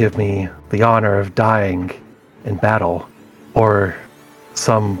and give me the honor of dying in battle, or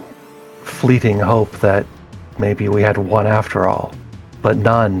some fleeting hope that maybe we had won after all. But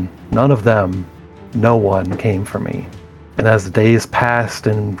none of them, no one came for me. And as the days passed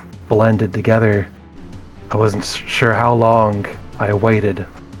and blended together, I wasn't sure how long I waited.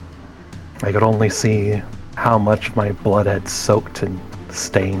 I could only see how much my blood had soaked and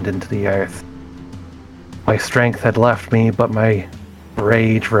stained into the earth. My strength had left me, but my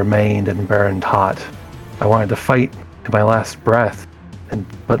rage remained and burned hot. I wanted to fight to my last breath,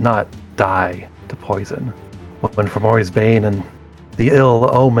 but not die to poison. When Fomori's Bane and the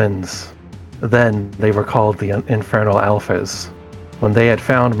ill omens, then they were called the Infernal Alphas. When they had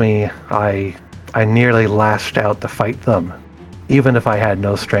found me, I nearly lashed out to fight them. Even if I had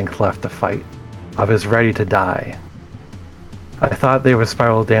no strength left to fight, I was ready to die. I thought they were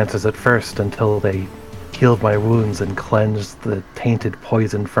Spiral Dancers at first until they healed my wounds and cleansed the tainted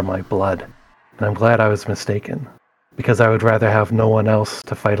poison from my blood. And I'm glad I was mistaken, because I would rather have no one else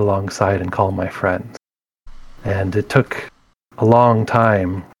to fight alongside and call my friends. And it took a long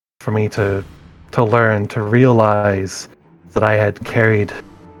time for me to learn, to realize that I had carried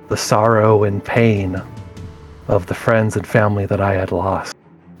the sorrow and pain of the friends and family that I had lost.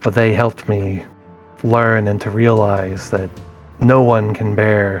 But they helped me learn and to realize that no one can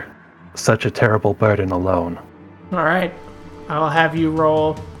bear such a terrible burden alone. All right. I'll have you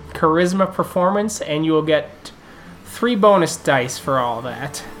roll Charisma Performance, and you will get 3 bonus dice for all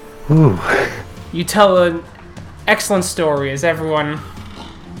that. Ooh. You tell an excellent story as everyone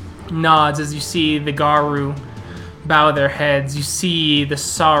nods as you see the Garu bow their heads. You see the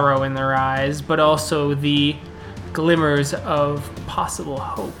sorrow in their eyes, but also the glimmers of possible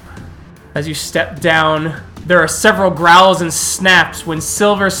hope. As you step down, there are several growls and snaps when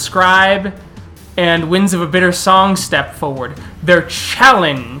Silver Scribe and Winds of a Bitter Song step forward, their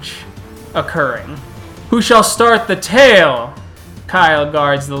challenge occurring. Who shall start the tale? Kyle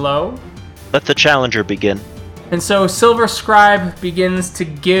guards the low. Let the challenger begin. And so Silver Scribe begins to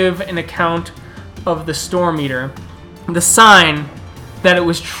give an account of the Storm Eater, the sign that it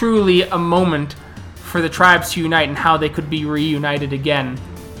was truly a moment for the tribes to unite and how they could be reunited again.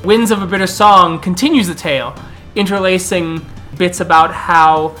 Winds of a Bitter Song continues the tale, interlacing bits about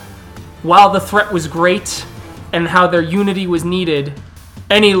how, while the threat was great and how their unity was needed,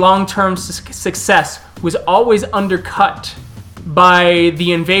 any long-term success was always undercut by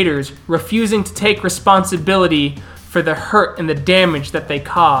the invaders refusing to take responsibility for the hurt and the damage that they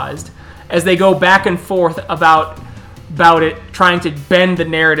caused, as they go back and forth about it, trying to bend the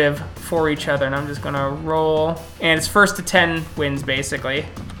narrative for each other. And I'm just gonna roll, and it's first to 10 wins, basically.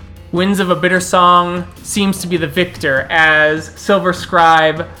 Winds of a Bitter Song seems to be the victor, as Silver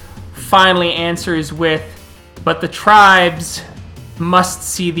Scribe finally answers with, "But the tribes must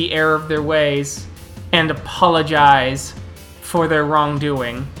see the error of their ways and apologize for their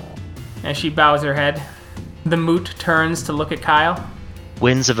wrongdoing." As she bows her head, the moot turns to look at Kyle.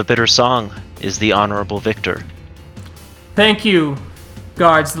 Winds of a Bitter Song is the honorable victor. Thank you,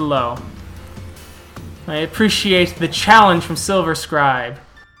 guards the low. I appreciate the challenge from Silver Scribe.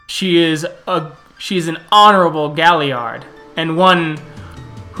 She is an honorable galliard, and one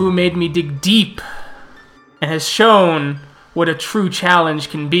who made me dig deep and has shown what a true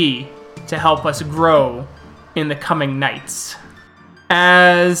challenge can be to help us grow in the coming nights.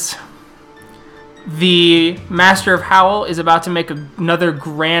 As the Master of Howl is about to make another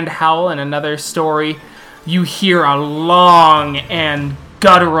grand howl and another story, you hear a long and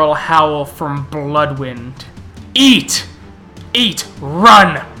guttural howl from Bloodwind. Eat! Eat!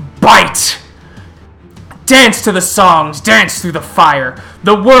 Run! Bite! Dance to the songs, dance through the fire.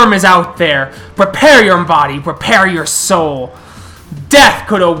 The worm is out there. Prepare your body, prepare your soul. Death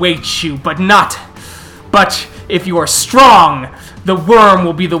could await you, but if you are strong, the worm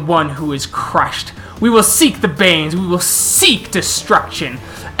will be the one who is crushed. We will seek the Banes, we will seek destruction,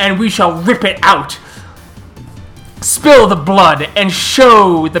 and we shall rip it out. Spill the blood and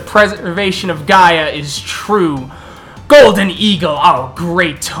show the preservation of Gaia is true. Golden Eagle, our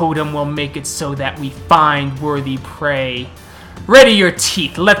great totem, will make it so that we find worthy prey. Ready your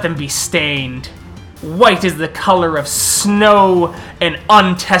teeth, let them be stained. White is the color of snow and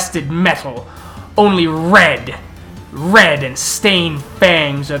untested metal. Only red and stained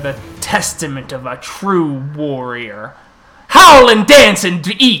fangs are the testament of a true warrior. Howl and dance and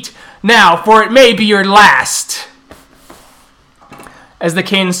eat now, for it may be your last. As the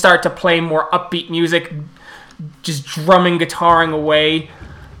Kins start to play more upbeat music, just drumming, guitaring away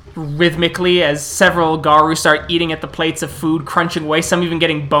rhythmically, as several Garu start eating at the plates of food, crunching away, some even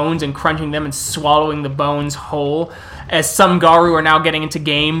getting bones and crunching them and swallowing the bones whole, as some Garu are now getting into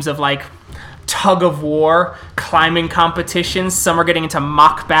games of like tug of war, climbing competitions. Some are getting into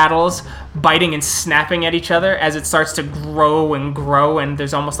mock battles, biting and snapping at each other as it starts to grow, and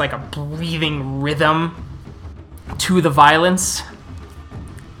there's almost like a breathing rhythm to the violence.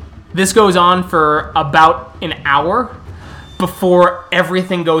 This goes on for about an hour before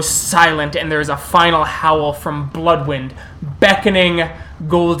everything goes silent and there's a final howl from Bloodwind, beckoning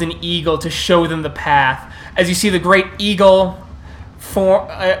Golden Eagle to show them the path. As you see the Great Eagle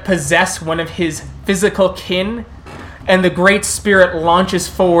possess one of his physical kin, and the Great Spirit launches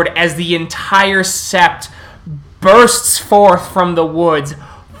forward as the entire sept bursts forth from the woods,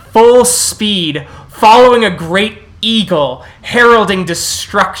 full speed, following a great eagle, heralding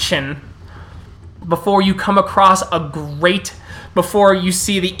destruction. Before you come across before you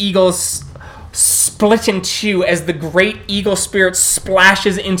see the eagles split in two as the Great Eagle Spirit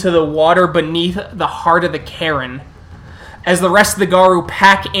splashes into the water beneath the heart of the cairn. As the rest of the Garu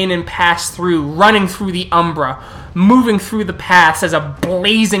pack in and pass through, running through the Umbra, moving through the paths as a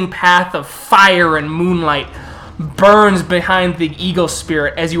blazing path of fire and moonlight burns behind the Eagle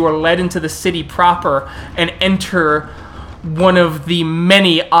Spirit as you are led into the city proper and enter one of the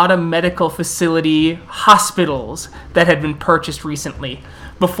many Autumn Medical Facility hospitals that had been purchased recently.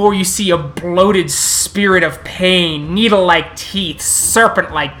 Before you see a bloated spirit of pain, needle-like teeth,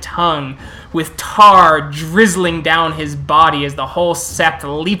 serpent-like tongue, with tar drizzling down his body as the whole sept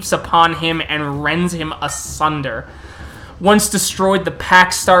leaps upon him and rends him asunder. Once destroyed, the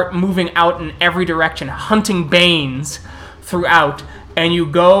pack start moving out in every direction, hunting Banes throughout, and you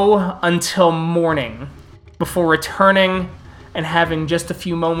go until morning before returning and having just a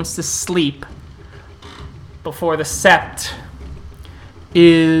few moments to sleep before the sept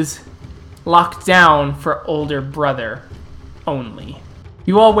is locked down for older brother only.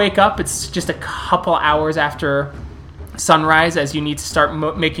 You all wake up. It's just a couple hours after sunrise as you need to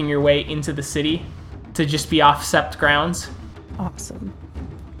start making your way into the city to just be off Sept grounds. Awesome.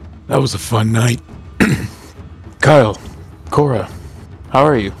 That was a fun night. Kyle, Cora, how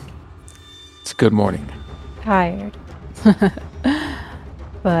are you? It's a good morning. Tired.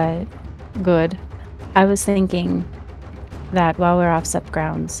 But good. I was thinking that while we're off Sept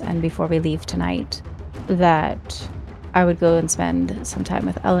grounds and before we leave tonight, that I would go and spend some time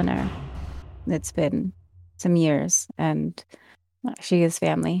with Eleanor. It's been some years, and she is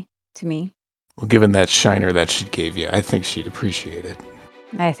family to me. Well, given that shiner that she gave you, I think she'd appreciate it.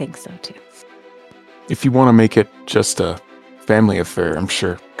 I think so, too. If you want to make it just a family affair, I'm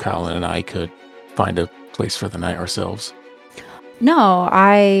sure Colin and I could find a place for the night ourselves. No,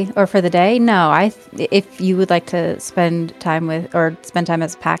 or for the day, no. If you would like to spend time as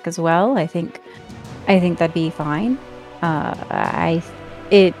a pack as well, I think that'd be fine.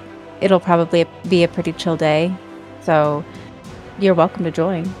 It'll probably be a pretty chill day, so you're welcome to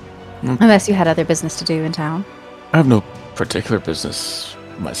join. Unless you had other business to do in town. I have no particular business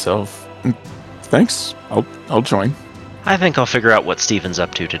myself. Thanks. I'll join. I think I'll figure out what Steven's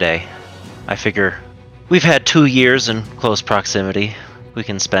up to today. I figure we've had 2 years in close proximity. We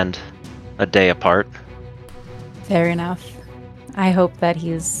can spend a day apart. Fair enough. I hope that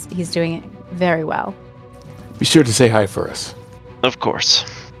he's doing it very well. Be sure to say hi for us. Of course.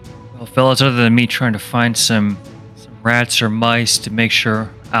 Well, fellas, other than me trying to find some rats or mice to make sure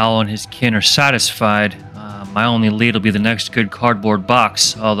Al and his kin are satisfied, my only lead will be the next good cardboard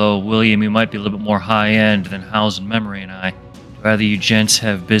box, although, William, you might be a little bit more high-end than Howes and Memory and I. Do either you gents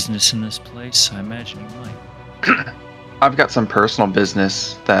have business in this place? I imagine you might. I've got some personal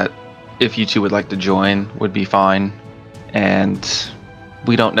business that, if you two would like to join, would be fine. And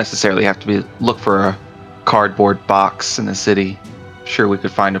we don't necessarily have to look for a cardboard box in the city. Sure, we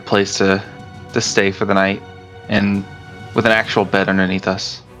could find a place to stay for the night, and with an actual bed underneath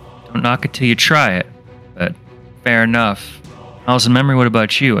us. Don't knock it till you try it, but fair enough. How's in Memory, what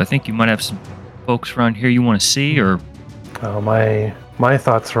about you? I think you might have some folks around here you want to see, or... My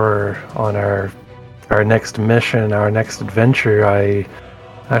thoughts were on our next mission, our next adventure. I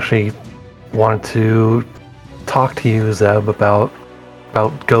actually wanted to talk to you, Zeb, about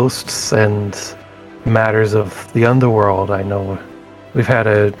ghosts and matters of the underworld. I know I've had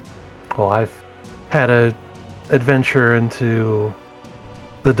a adventure into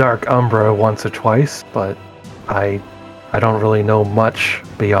the Dark Umbra once or twice, but I don't really know much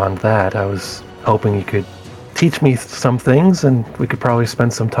beyond that. I was hoping you could teach me some things, and we could probably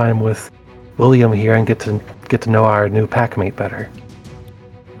spend some time with William here and get to know our new packmate better.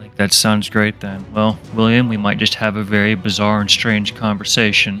 I think that sounds great then. Well, William, we might just have a very bizarre and strange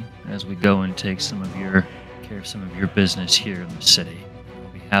conversation as we go and take care of some of your business here in the city.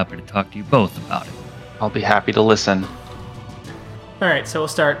 I'll be happy to talk to you both about it. I'll be happy to listen. All right, so we'll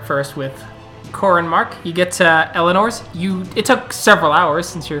start first with Cora and Mark. You get to Eleanor's. It took several hours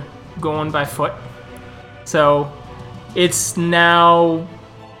since you're going by foot. So it's now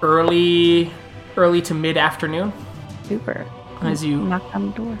early to mid-afternoon. Super. As you knock on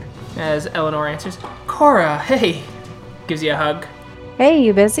the door. As Eleanor answers, Cora, hey, gives you a hug. Hey,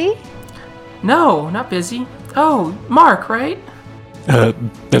 you busy? No, not busy. Oh, Mark, right?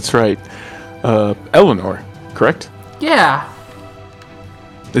 That's right. Eleanor, correct? Yeah.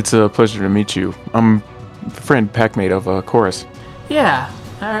 It's a pleasure to meet you. I'm a friend, packmate of Chorus. Yeah,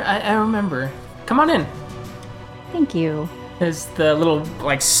 I remember. Come on in. Thank you. There's the little,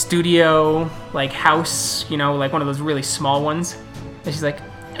 studio, house, one of those really small ones. And she's like,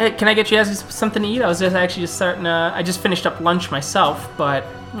 hey, can I get you guys something to eat? I was just starting I just finished up lunch myself, but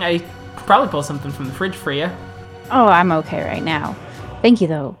I could probably pull something from the fridge for you. Oh, I'm okay right now. Thank you,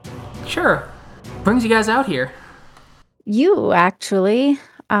 though. Sure. Brings you guys out here? You, actually.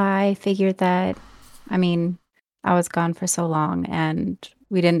 I figured that, I was gone for so long, and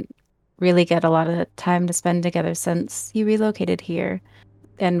we didn't really get a lot of time to spend together since you relocated here.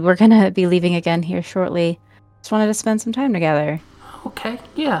 And we're gonna be leaving again here shortly. Just wanted to spend some time together. Okay,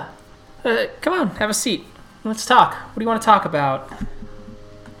 yeah. Come on, have a seat. Let's talk. What do you want to talk about?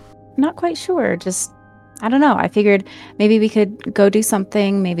 Not quite sure. Just, I don't know. I figured maybe we could go do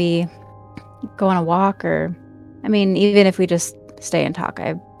something, maybe go on a walk, or, even if we just stay and talk,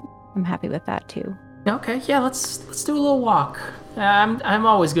 I'm happy with that too. Okay, yeah, let's do a little walk. I'm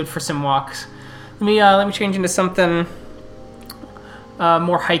always good for some walks. Let me change into something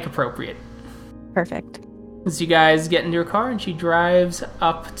more hike appropriate. Perfect. As you guys get into your car, and she drives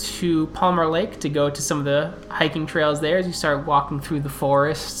up to Palmer Lake to go to some of the hiking trails there. As you start walking through the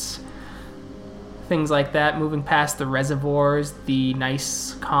forests, things like that, moving past the reservoirs, the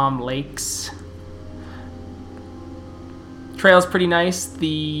nice, calm lakes. Trail's pretty nice.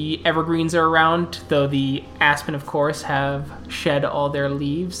 The evergreens are around, though the aspen, of course, have shed all their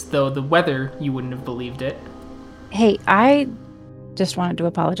leaves, though the weather, you wouldn't have believed it. Hey, I just wanted to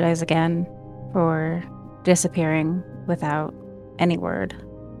apologize again for disappearing without any word.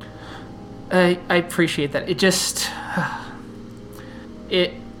 I appreciate that. It just...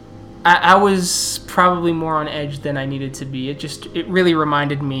 I was probably more on edge than I needed to be. It really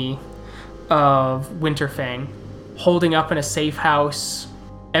reminded me of Winterfang. Holding up in a safe house,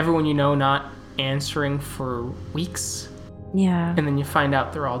 everyone you know not answering for weeks. Yeah. And then you find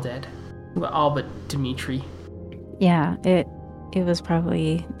out they're all dead. Well, all but Dimitri. Yeah, it was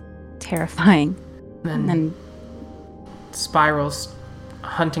probably terrifying. And then Spiral's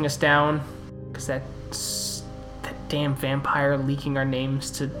hunting us down because that damn vampire leaking our names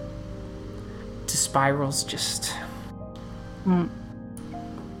to Spiral's just...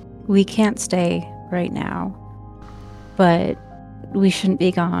 We can't stay right now, but we shouldn't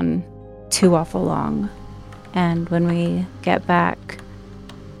be gone too awful long. And when we get back,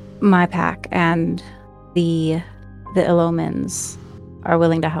 my pack and the Illomins are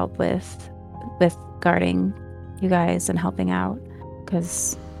willing to help with guarding you guys and helping out,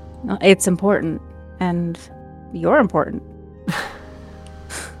 because it's important, and you're important.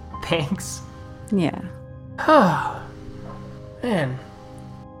 Thanks. Yeah. Oh, man.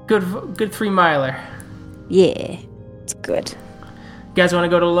 Good 3-miler. Yeah, it's good. You guys want to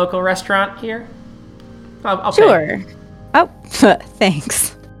go to a local restaurant here? I'll sure. pay. Oh,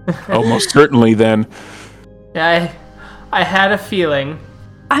 thanks. Oh, most certainly then. I had a feeling.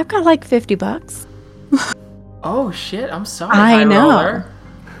 I've got like $50. Oh shit! I'm sorry. I high know. roller.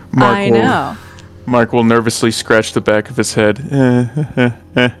 I know. Mark will nervously scratch the back of his head.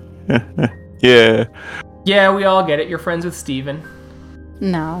 Yeah. Yeah, we all get it. You're friends with Steven.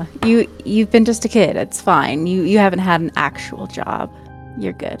 No, you've been just a kid. It's fine. You haven't had an actual job.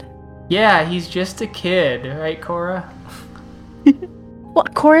 You're good. Yeah, he's just a kid, right, Cora? Well,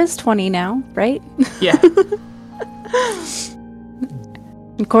 Cora's 20 now, right? Yeah.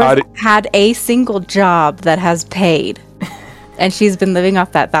 And Cora had a single job that has paid, and she's been living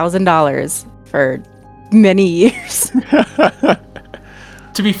off that $1,000 for many years.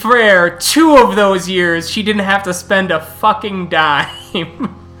 To be fair, 2 of those years she didn't have to spend a fucking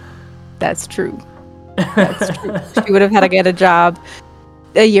dime. That's true. That's true. She would have had to get a job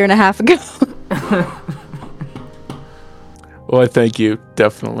a year and a half ago. Well, I thank you.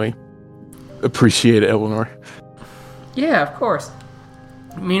 Definitely appreciate it, Eleanor. Yeah, of course.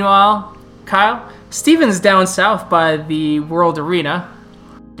 Meanwhile, Kyle, Steven's down south by the World Arena.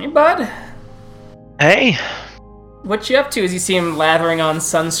 Hey, bud. Hey. What you up to as you see him lathering on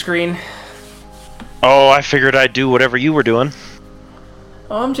sunscreen? Oh, I figured I'd do whatever you were doing.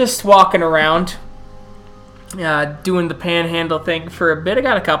 Oh, I'm just walking around. Doing the panhandle thing for a bit. I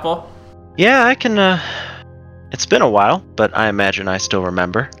got a couple. Yeah, I can, It's been a while, but I imagine I still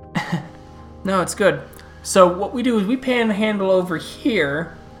remember. No, it's good. So what we do is we panhandle over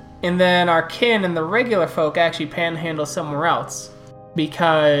here, and then our kin and the regular folk actually panhandle somewhere else.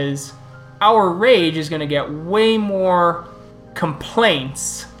 Because our rage is going to get way more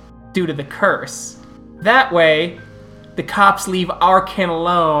complaints due to the curse. That way, the cops leave our kin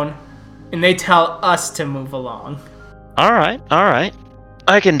alone, and they tell us to move along. Alright.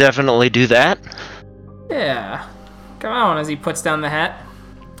 I can definitely do that. Yeah. Come on, as he puts down the hat.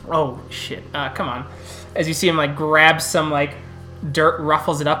 Oh, shit. Come on. As you see him, grab some, dirt,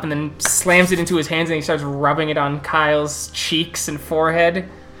 ruffles it up, and then slams it into his hands, and he starts rubbing it on Kyle's cheeks and forehead.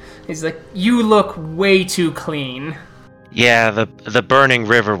 He's like, you look way too clean. Yeah, the burning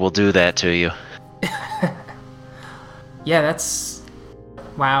river will do that to you. Yeah, that's...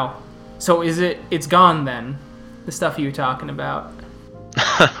 Wow. So it's gone then? The stuff you were talking about?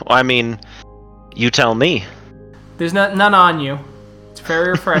 Well, I mean, you tell me. There's none on you. It's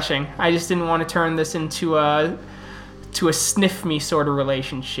very refreshing. I just didn't want to turn this into a sniff me sort of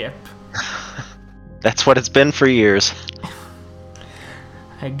relationship. That's what it's been for years.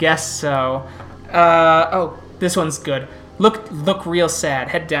 I guess so. Oh, this one's good. Look real sad.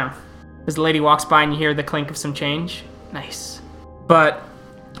 Head down. As the lady walks by and you hear the clink of some change. Nice. But,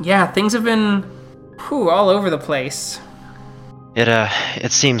 yeah, things have been, all over the place.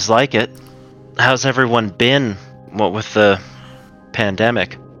 It seems like it. How's everyone been, what with the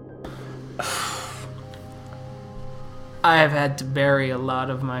pandemic? I have had to bury a lot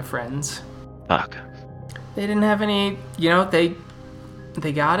of my friends. Fuck. They didn't have any, they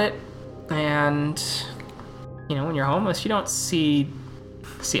got it, and, when you're homeless, you don't see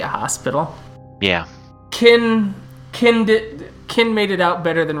a hospital. Yeah. Kin made it out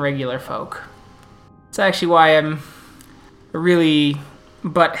better than regular folk. It's actually why I'm really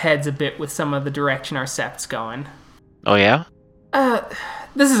butt heads a bit with some of the direction our sept's going. Oh, yeah?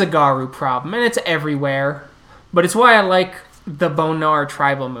 This is a Garu problem, and it's everywhere. But it's why I like the Bonar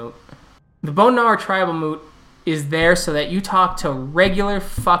tribal moot. The Bonar tribal moot is there so that you talk to regular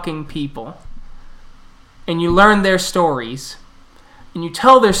fucking people. And you learn their stories. And you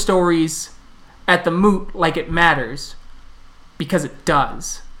tell their stories at the moot like it matters. Because it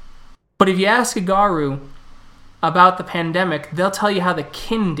does. But if you ask a Garu about the pandemic, they'll tell you how the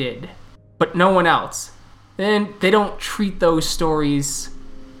kin did, but no one else. Then they don't treat those stories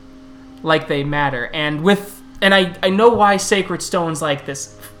like they matter. And I know why Sacred Stone's like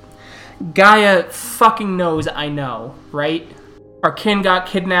this. Gaia fucking knows I know, right? Our kin got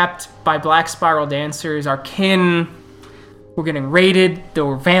kidnapped by Black Spiral Dancers. Our kin were getting raided. There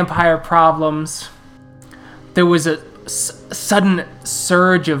were vampire problems. There was a sudden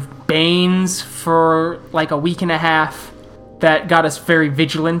surge of Banes for like a week and a half that got us very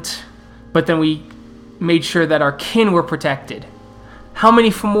vigilant, but then we made sure that our kin were protected. How many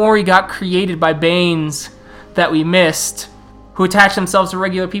Fomori got created by Banes that we missed who attach themselves to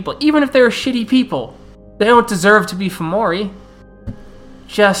regular people? Even if they're shitty people, they don't deserve to be Fomori.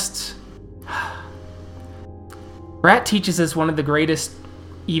 Just... Rat teaches us one of the greatest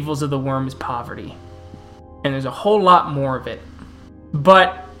evils of the worm is poverty. And there's a whole lot more of it.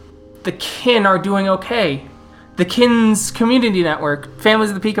 But the kin are doing okay. The kin's community network,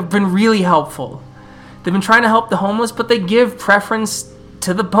 Families of the Peak, have been really helpful. They've been trying to help the homeless, but they give preference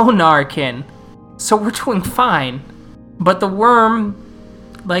to the Bonar kin. So we're doing fine. But the worm,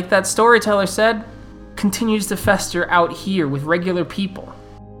 like that storyteller said, continues to fester out here with regular people.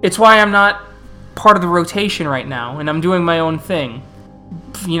 It's why I'm not part of the rotation right now, and I'm doing my own thing.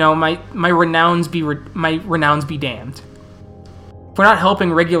 You know, my renowns be damned. If we're not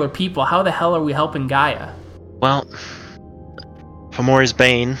helping regular people, how the hell are we helping Gaia? Well, Fomori's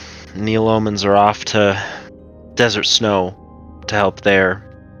Bane, Neil Omens are off to Desert Snow to help there.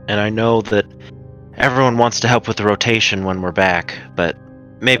 And I know that everyone wants to help with the rotation when we're back, but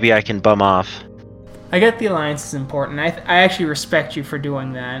maybe I can bum off. I get the alliance is important. I actually respect you for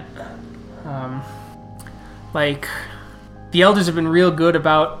doing that. The elders have been real good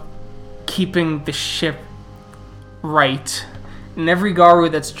about keeping the ship right. And every Garu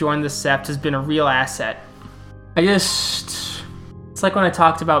that's joined the Sept has been a real asset. It's like when I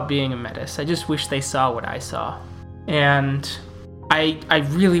talked about being a Metis. I just wish they saw what I saw. And I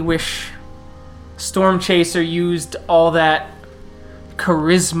really wish Storm Chaser used all that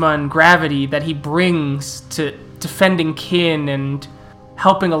charisma and gravity that he brings to defending kin and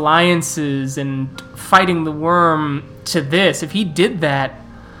helping alliances and fighting the worm to this. If he did that,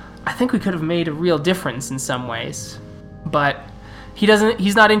 I think we could have made a real difference in some ways. But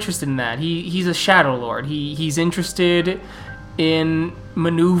he's not interested in that. He's a Shadow Lord. He's interested in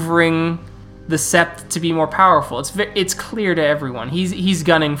maneuvering the Sept to be more powerful. It's clear to everyone. He's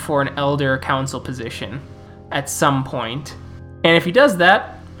gunning for an Elder Council position at some point. And if he does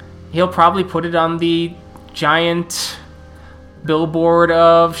that, he'll probably put it on the giant billboard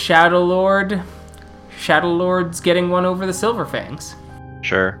of Shadow Lords getting one over the Silver Fangs.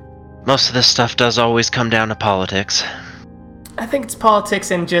 Sure. Most of this stuff does always come down to politics. I think it's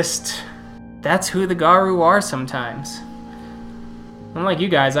politics and just... that's who the Garu are sometimes. Unlike you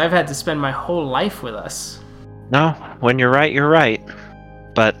guys, I've had to spend my whole life with us. No, when you're right, you're right.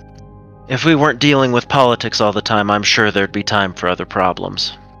 But if we weren't dealing with politics all the time, I'm sure there'd be time for other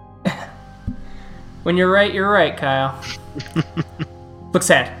problems. When you're right, Kyle. Look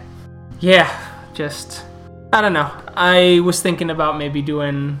sad. Yeah, just... I don't know. I was thinking about maybe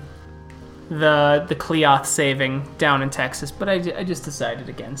doing the Cleoth saving down in Texas, but I just decided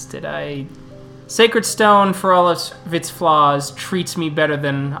against it. Sacred Stone, for all of its flaws, treats me better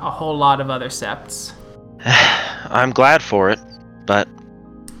than a whole lot of other septs. I'm glad for it, but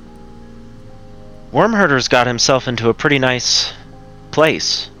Wormherder's got himself into a pretty nice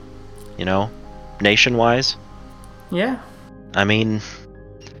place, you know, nation-wise. Yeah. I mean,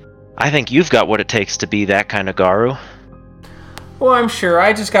 I think you've got what it takes to be that kind of Garu. Well, I'm sure.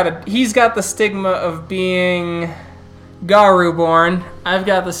 He's got the stigma of being Garu-born. I've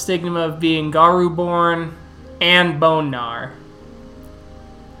got the stigma of being Garu-born and Bonar.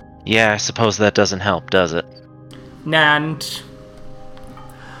 Yeah, I suppose that doesn't help, does it? Nah, and...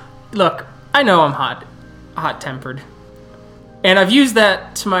 Look, I know I'm hot-tempered. And I've used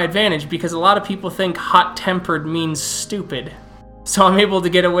that to my advantage because a lot of people think hot-tempered means stupid. So I'm able to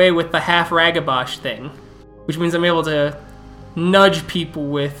get away with the half-ragabosh thing, which means I'm able to nudge people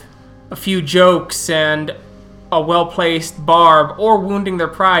with a few jokes and a well-placed barb, or wounding their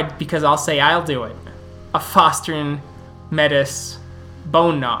pride because I'll say I'll do it. A fostering Metis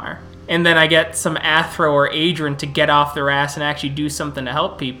bone gnar. And then I get some Athro or Adrian to get off their ass and actually do something to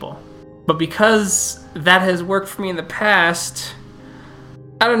help people. But because that has worked for me in the past,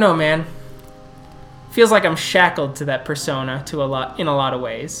 I don't know, man. Feels like I'm shackled to that persona in a lot of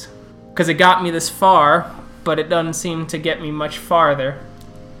ways. Because it got me this far, but it doesn't seem to get me much farther.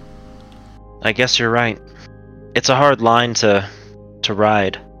 I guess you're right. It's a hard line to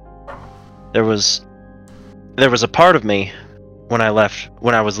ride. There was a part of me when I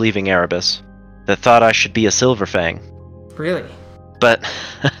was leaving Erebus that thought I should be a Silverfang. Really? But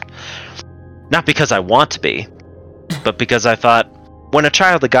not because I want to be, but because I thought when a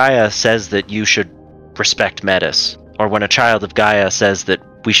child of Gaia says that you should respect Metis, or when a child of Gaia says that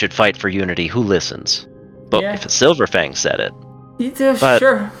we should fight for unity, who listens? But if a Silverfang said it...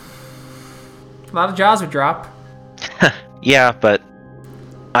 Sure. A lot of jaws would drop. Yeah, but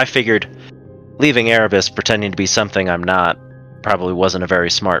I figured leaving Erebus pretending to be something I'm not probably wasn't a very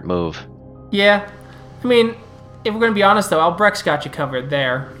smart move. Yeah. I mean, if we're going to be honest, though, Albrecht's got you covered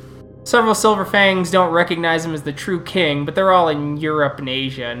there. Several Silverfangs don't recognize him as the true king, but they're all in Europe and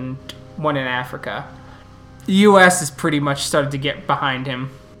Asia, and one in Africa. The U.S. has pretty much started to get behind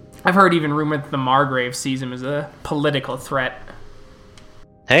him. I've heard even rumored that the Margrave sees him as a political threat.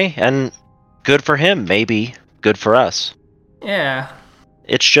 Hey, and good for him, maybe. Good for us. Yeah.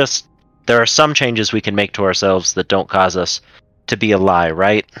 It's just, there are some changes we can make to ourselves that don't cause us to be a lie,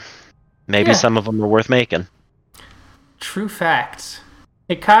 right? Maybe some of them are worth making. True facts.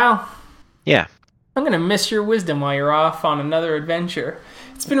 Hey, Kyle? Yeah? I'm gonna miss your wisdom while you're off on another adventure.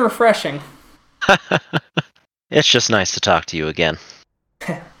 It's been refreshing. It's just nice to talk to you again.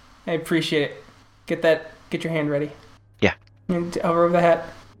 I appreciate it. Get your hand ready. Yeah. And over the hat.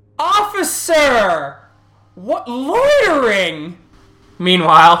 Officer! What loitering?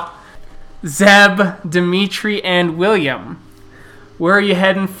 Meanwhile, Zeb, Dimitri, and William, where are you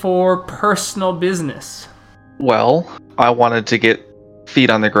heading for personal business? Well, I wanted to get feet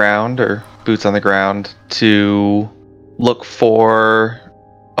on the ground, or boots on the ground, to look for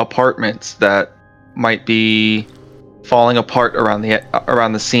apartments that might be falling apart around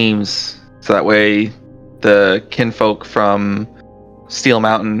the seams, so that way the kinfolk from Steel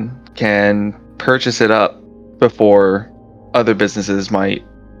Mountain can purchase it up before other businesses might,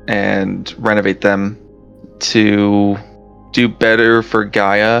 and renovate them to do better for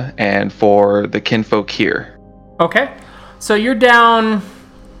Gaia and for the kinfolk here. Okay, so you're down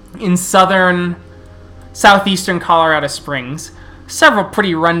in southeastern Colorado Springs. Several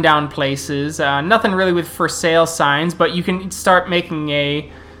pretty rundown places. Nothing really with for sale signs, but you can start making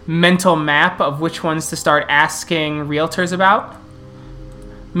a mental map of which ones to start asking realtors about.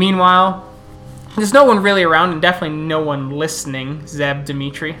 Meanwhile, there's no one really around and definitely no one listening, Zeb,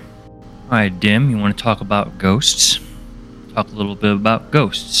 Dimitri. Alright, Dim, you want to talk about ghosts? Talk a little bit about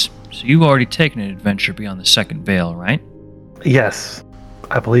ghosts. So you've already taken an adventure beyond the second veil, right? Yes.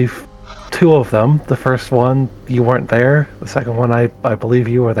 I believe 2 of them. The first one, you weren't there. The second one, I believe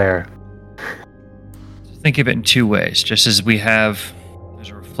you were there. Think of it in 2 ways. Just as there's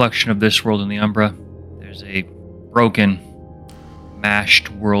a reflection of this world in the Umbra, there's a broken, mashed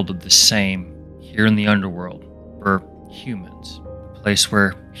world of the same here in the underworld for humans. A place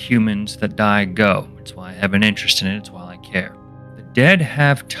where humans that die go. It's why I have an interest in it. It's why I care. The dead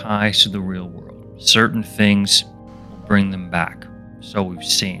have ties to the real world. Certain things will bring them back. So we've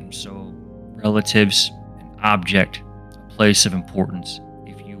seen. So relatives, an object, a place of importance.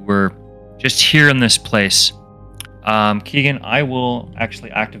 If you were just here in this place, Keegan, I will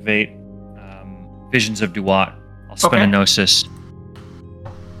actually activate Visions of Duat. I'll spend a Gnosis.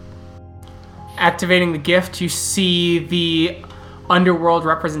 Activating the gift, you see the underworld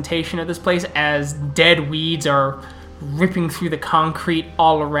representation of this place as dead weeds are ripping through the concrete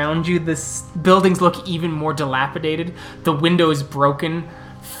all around you. The buildings look even more dilapidated. The window is broken,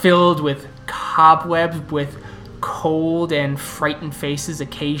 filled with cobwebs, with cold and frightened faces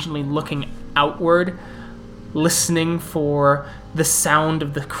occasionally looking outward, listening for the sound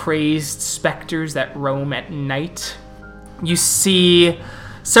of the crazed specters that roam at night. You see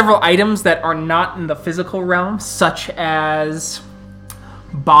several items that are not in the physical realm, such as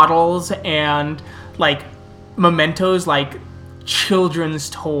bottles and mementos, like children's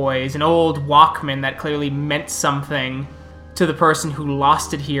toys, an old Walkman that clearly meant something to the person who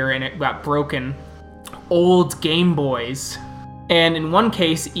lost it here and it got broken, old Game Boys, and in one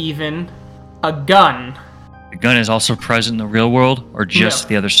case even a gun. The gun is also present in the real world, or just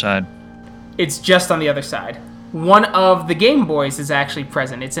the other side? It's just on the other side. one of the Game Boys is actually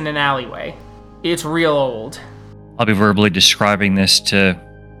present. It's in an alleyway. It's real old. I'll be verbally describing this to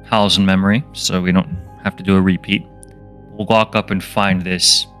Howls in memory, so we don't have to do a repeat. We'll walk up and find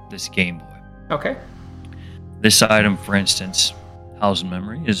this Game Boy. Okay. This item, for instance, Howls in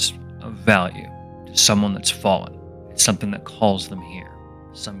memory, is of value to someone that's fallen. It's something that calls them here.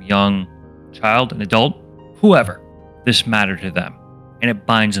 Some young child, an adult, whoever. This mattered to them, and it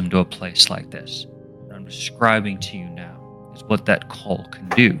binds them to a place like this. What I'm describing to you now is what that call can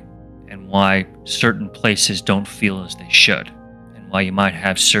do, and why certain places don't feel as they should, and why you might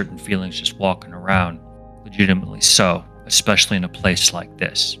have certain feelings just walking around, legitimately so, especially in a place like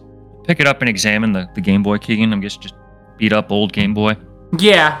this. Pick it up and examine the Game Boy, Keegan. I'm just beat up old Game Boy.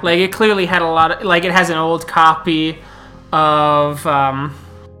 Yeah, like it clearly had a lot of, like it has an old copy of,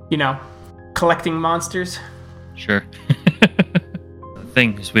 collecting monsters. Sure. The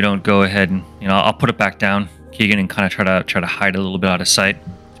thing is, we don't go ahead and, I'll put it back down, Keegan, and kind of try to hide a little bit out of sight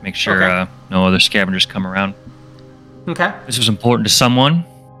to make sure no other scavengers come around. Okay. This was important to someone.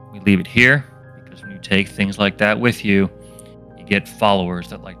 We leave it here because when you take things like that with you, you get followers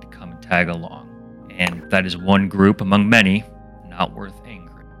that like to come and tag along, and that is one group among many not worth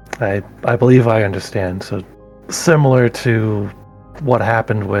angering. I believe I understand. So, similar to what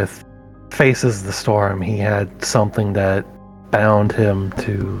happened with Faces the Storm, he had something that bound him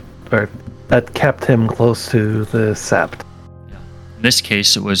to, or that kept him close to the Sept. Yeah. In this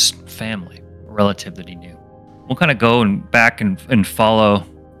case, it was family, a relative that he knew. We'll kind of go back and follow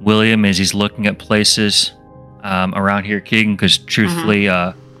William as he's looking at places around here, Keegan, because truthfully,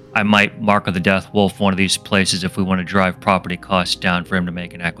 I might mark of the Death Wolf one of these places if we want to drive property costs down for him to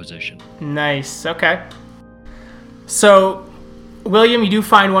make an acquisition. Nice. Okay. So, William, you do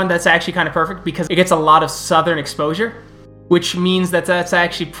find one that's actually kind of perfect because it gets a lot of southern exposure, which means that that's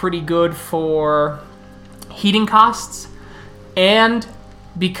actually pretty good for heating costs. And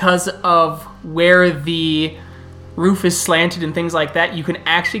because of where the roof is slanted and things like that, you can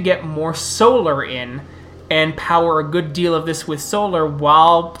actually get more solar in and power a good deal of this with solar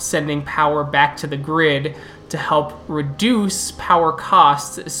while sending power back to the grid to help reduce power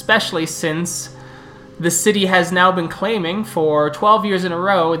costs, especially since the city has now been claiming for 12 years in a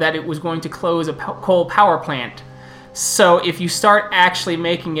row that it was going to close a coal power plant. So if you start actually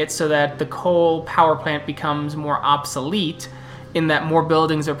making it so that the coal power plant becomes more obsolete in that more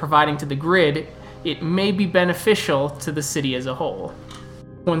buildings are providing to the grid, it may be beneficial to the city as a whole.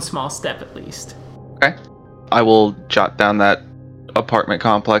 One small step at least. Okay. I will jot down that apartment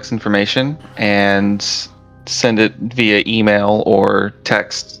complex information and send it via email or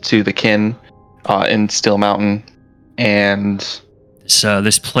text to the kin in Steel Mountain. And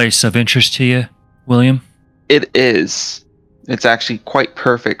this place of interest to you, William? It is. It's actually quite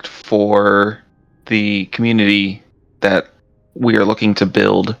perfect for the community that we are looking to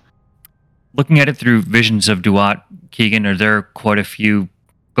build. Looking at it through visions of Duat, Keegan, are there quite a few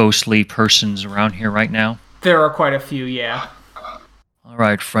ghostly persons around here right now? There are quite a few, yeah. All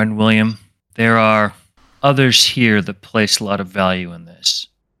right, friend William. There are others here that place a lot of value in this.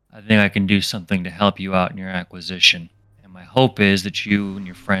 I think I can do something to help you out in your acquisition. And my hope is that you and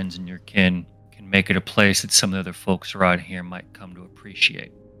your friends and your kin can make it a place that some of the other folks around here might come to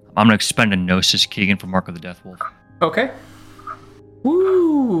appreciate. I'm going to expend a Gnosis, Keegan, for Mark of the Death Wolf. Okay.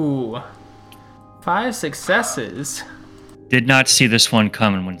 Woo! 5 successes. Did not see this one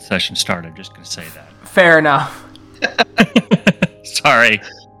coming when the session started. Just going to say that. Fair enough. Sorry.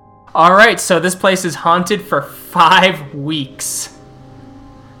 All right, so this place is haunted for 5 weeks.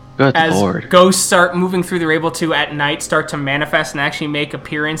 Good As lord. ghosts start moving through, they're able to, at night, start to manifest and actually make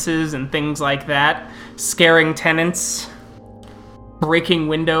appearances and things like that, scaring tenants, breaking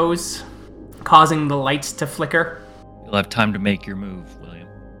windows, causing the lights to flicker. You'll have time to make your move, William.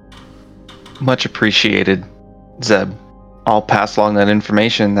 Much appreciated, Zeb. I'll pass along that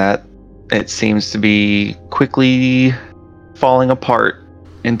information that it seems to be quickly falling apart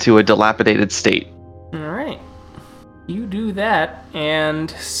into a dilapidated state. All right. You do that, and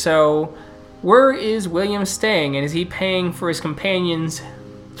so where is William staying, and is he paying for his companions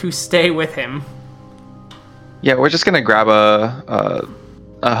to stay with him? Yeah, we're just gonna grab a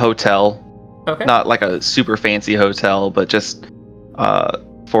hotel. Okay. Not like a super fancy hotel, but just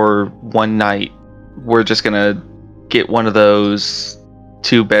for one night. We're just gonna get one of those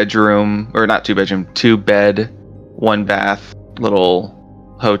 2-bedroom, or not 2-bedroom, 2-bed, 1-bath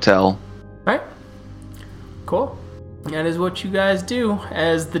little hotel. All right. Cool. That is what you guys do.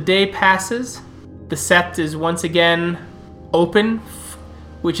 As the day passes, the Sept is once again open,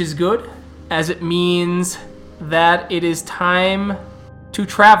 which is good, as it means that it is time to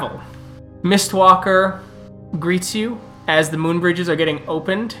travel. Mistwalker greets you as the moon bridges are getting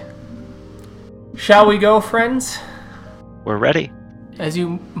opened. Shall we go, friends? We're ready. As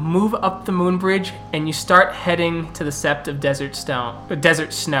you move up the moon bridge and you start heading to the sept of desert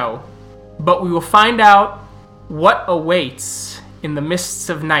snow. But we will find out what awaits in the mists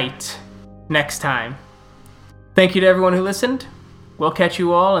of night next time. Thank you to everyone who listened. We'll catch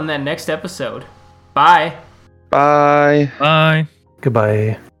you all in that next episode. Bye. Bye. Bye.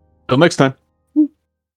 Goodbye. Till next time.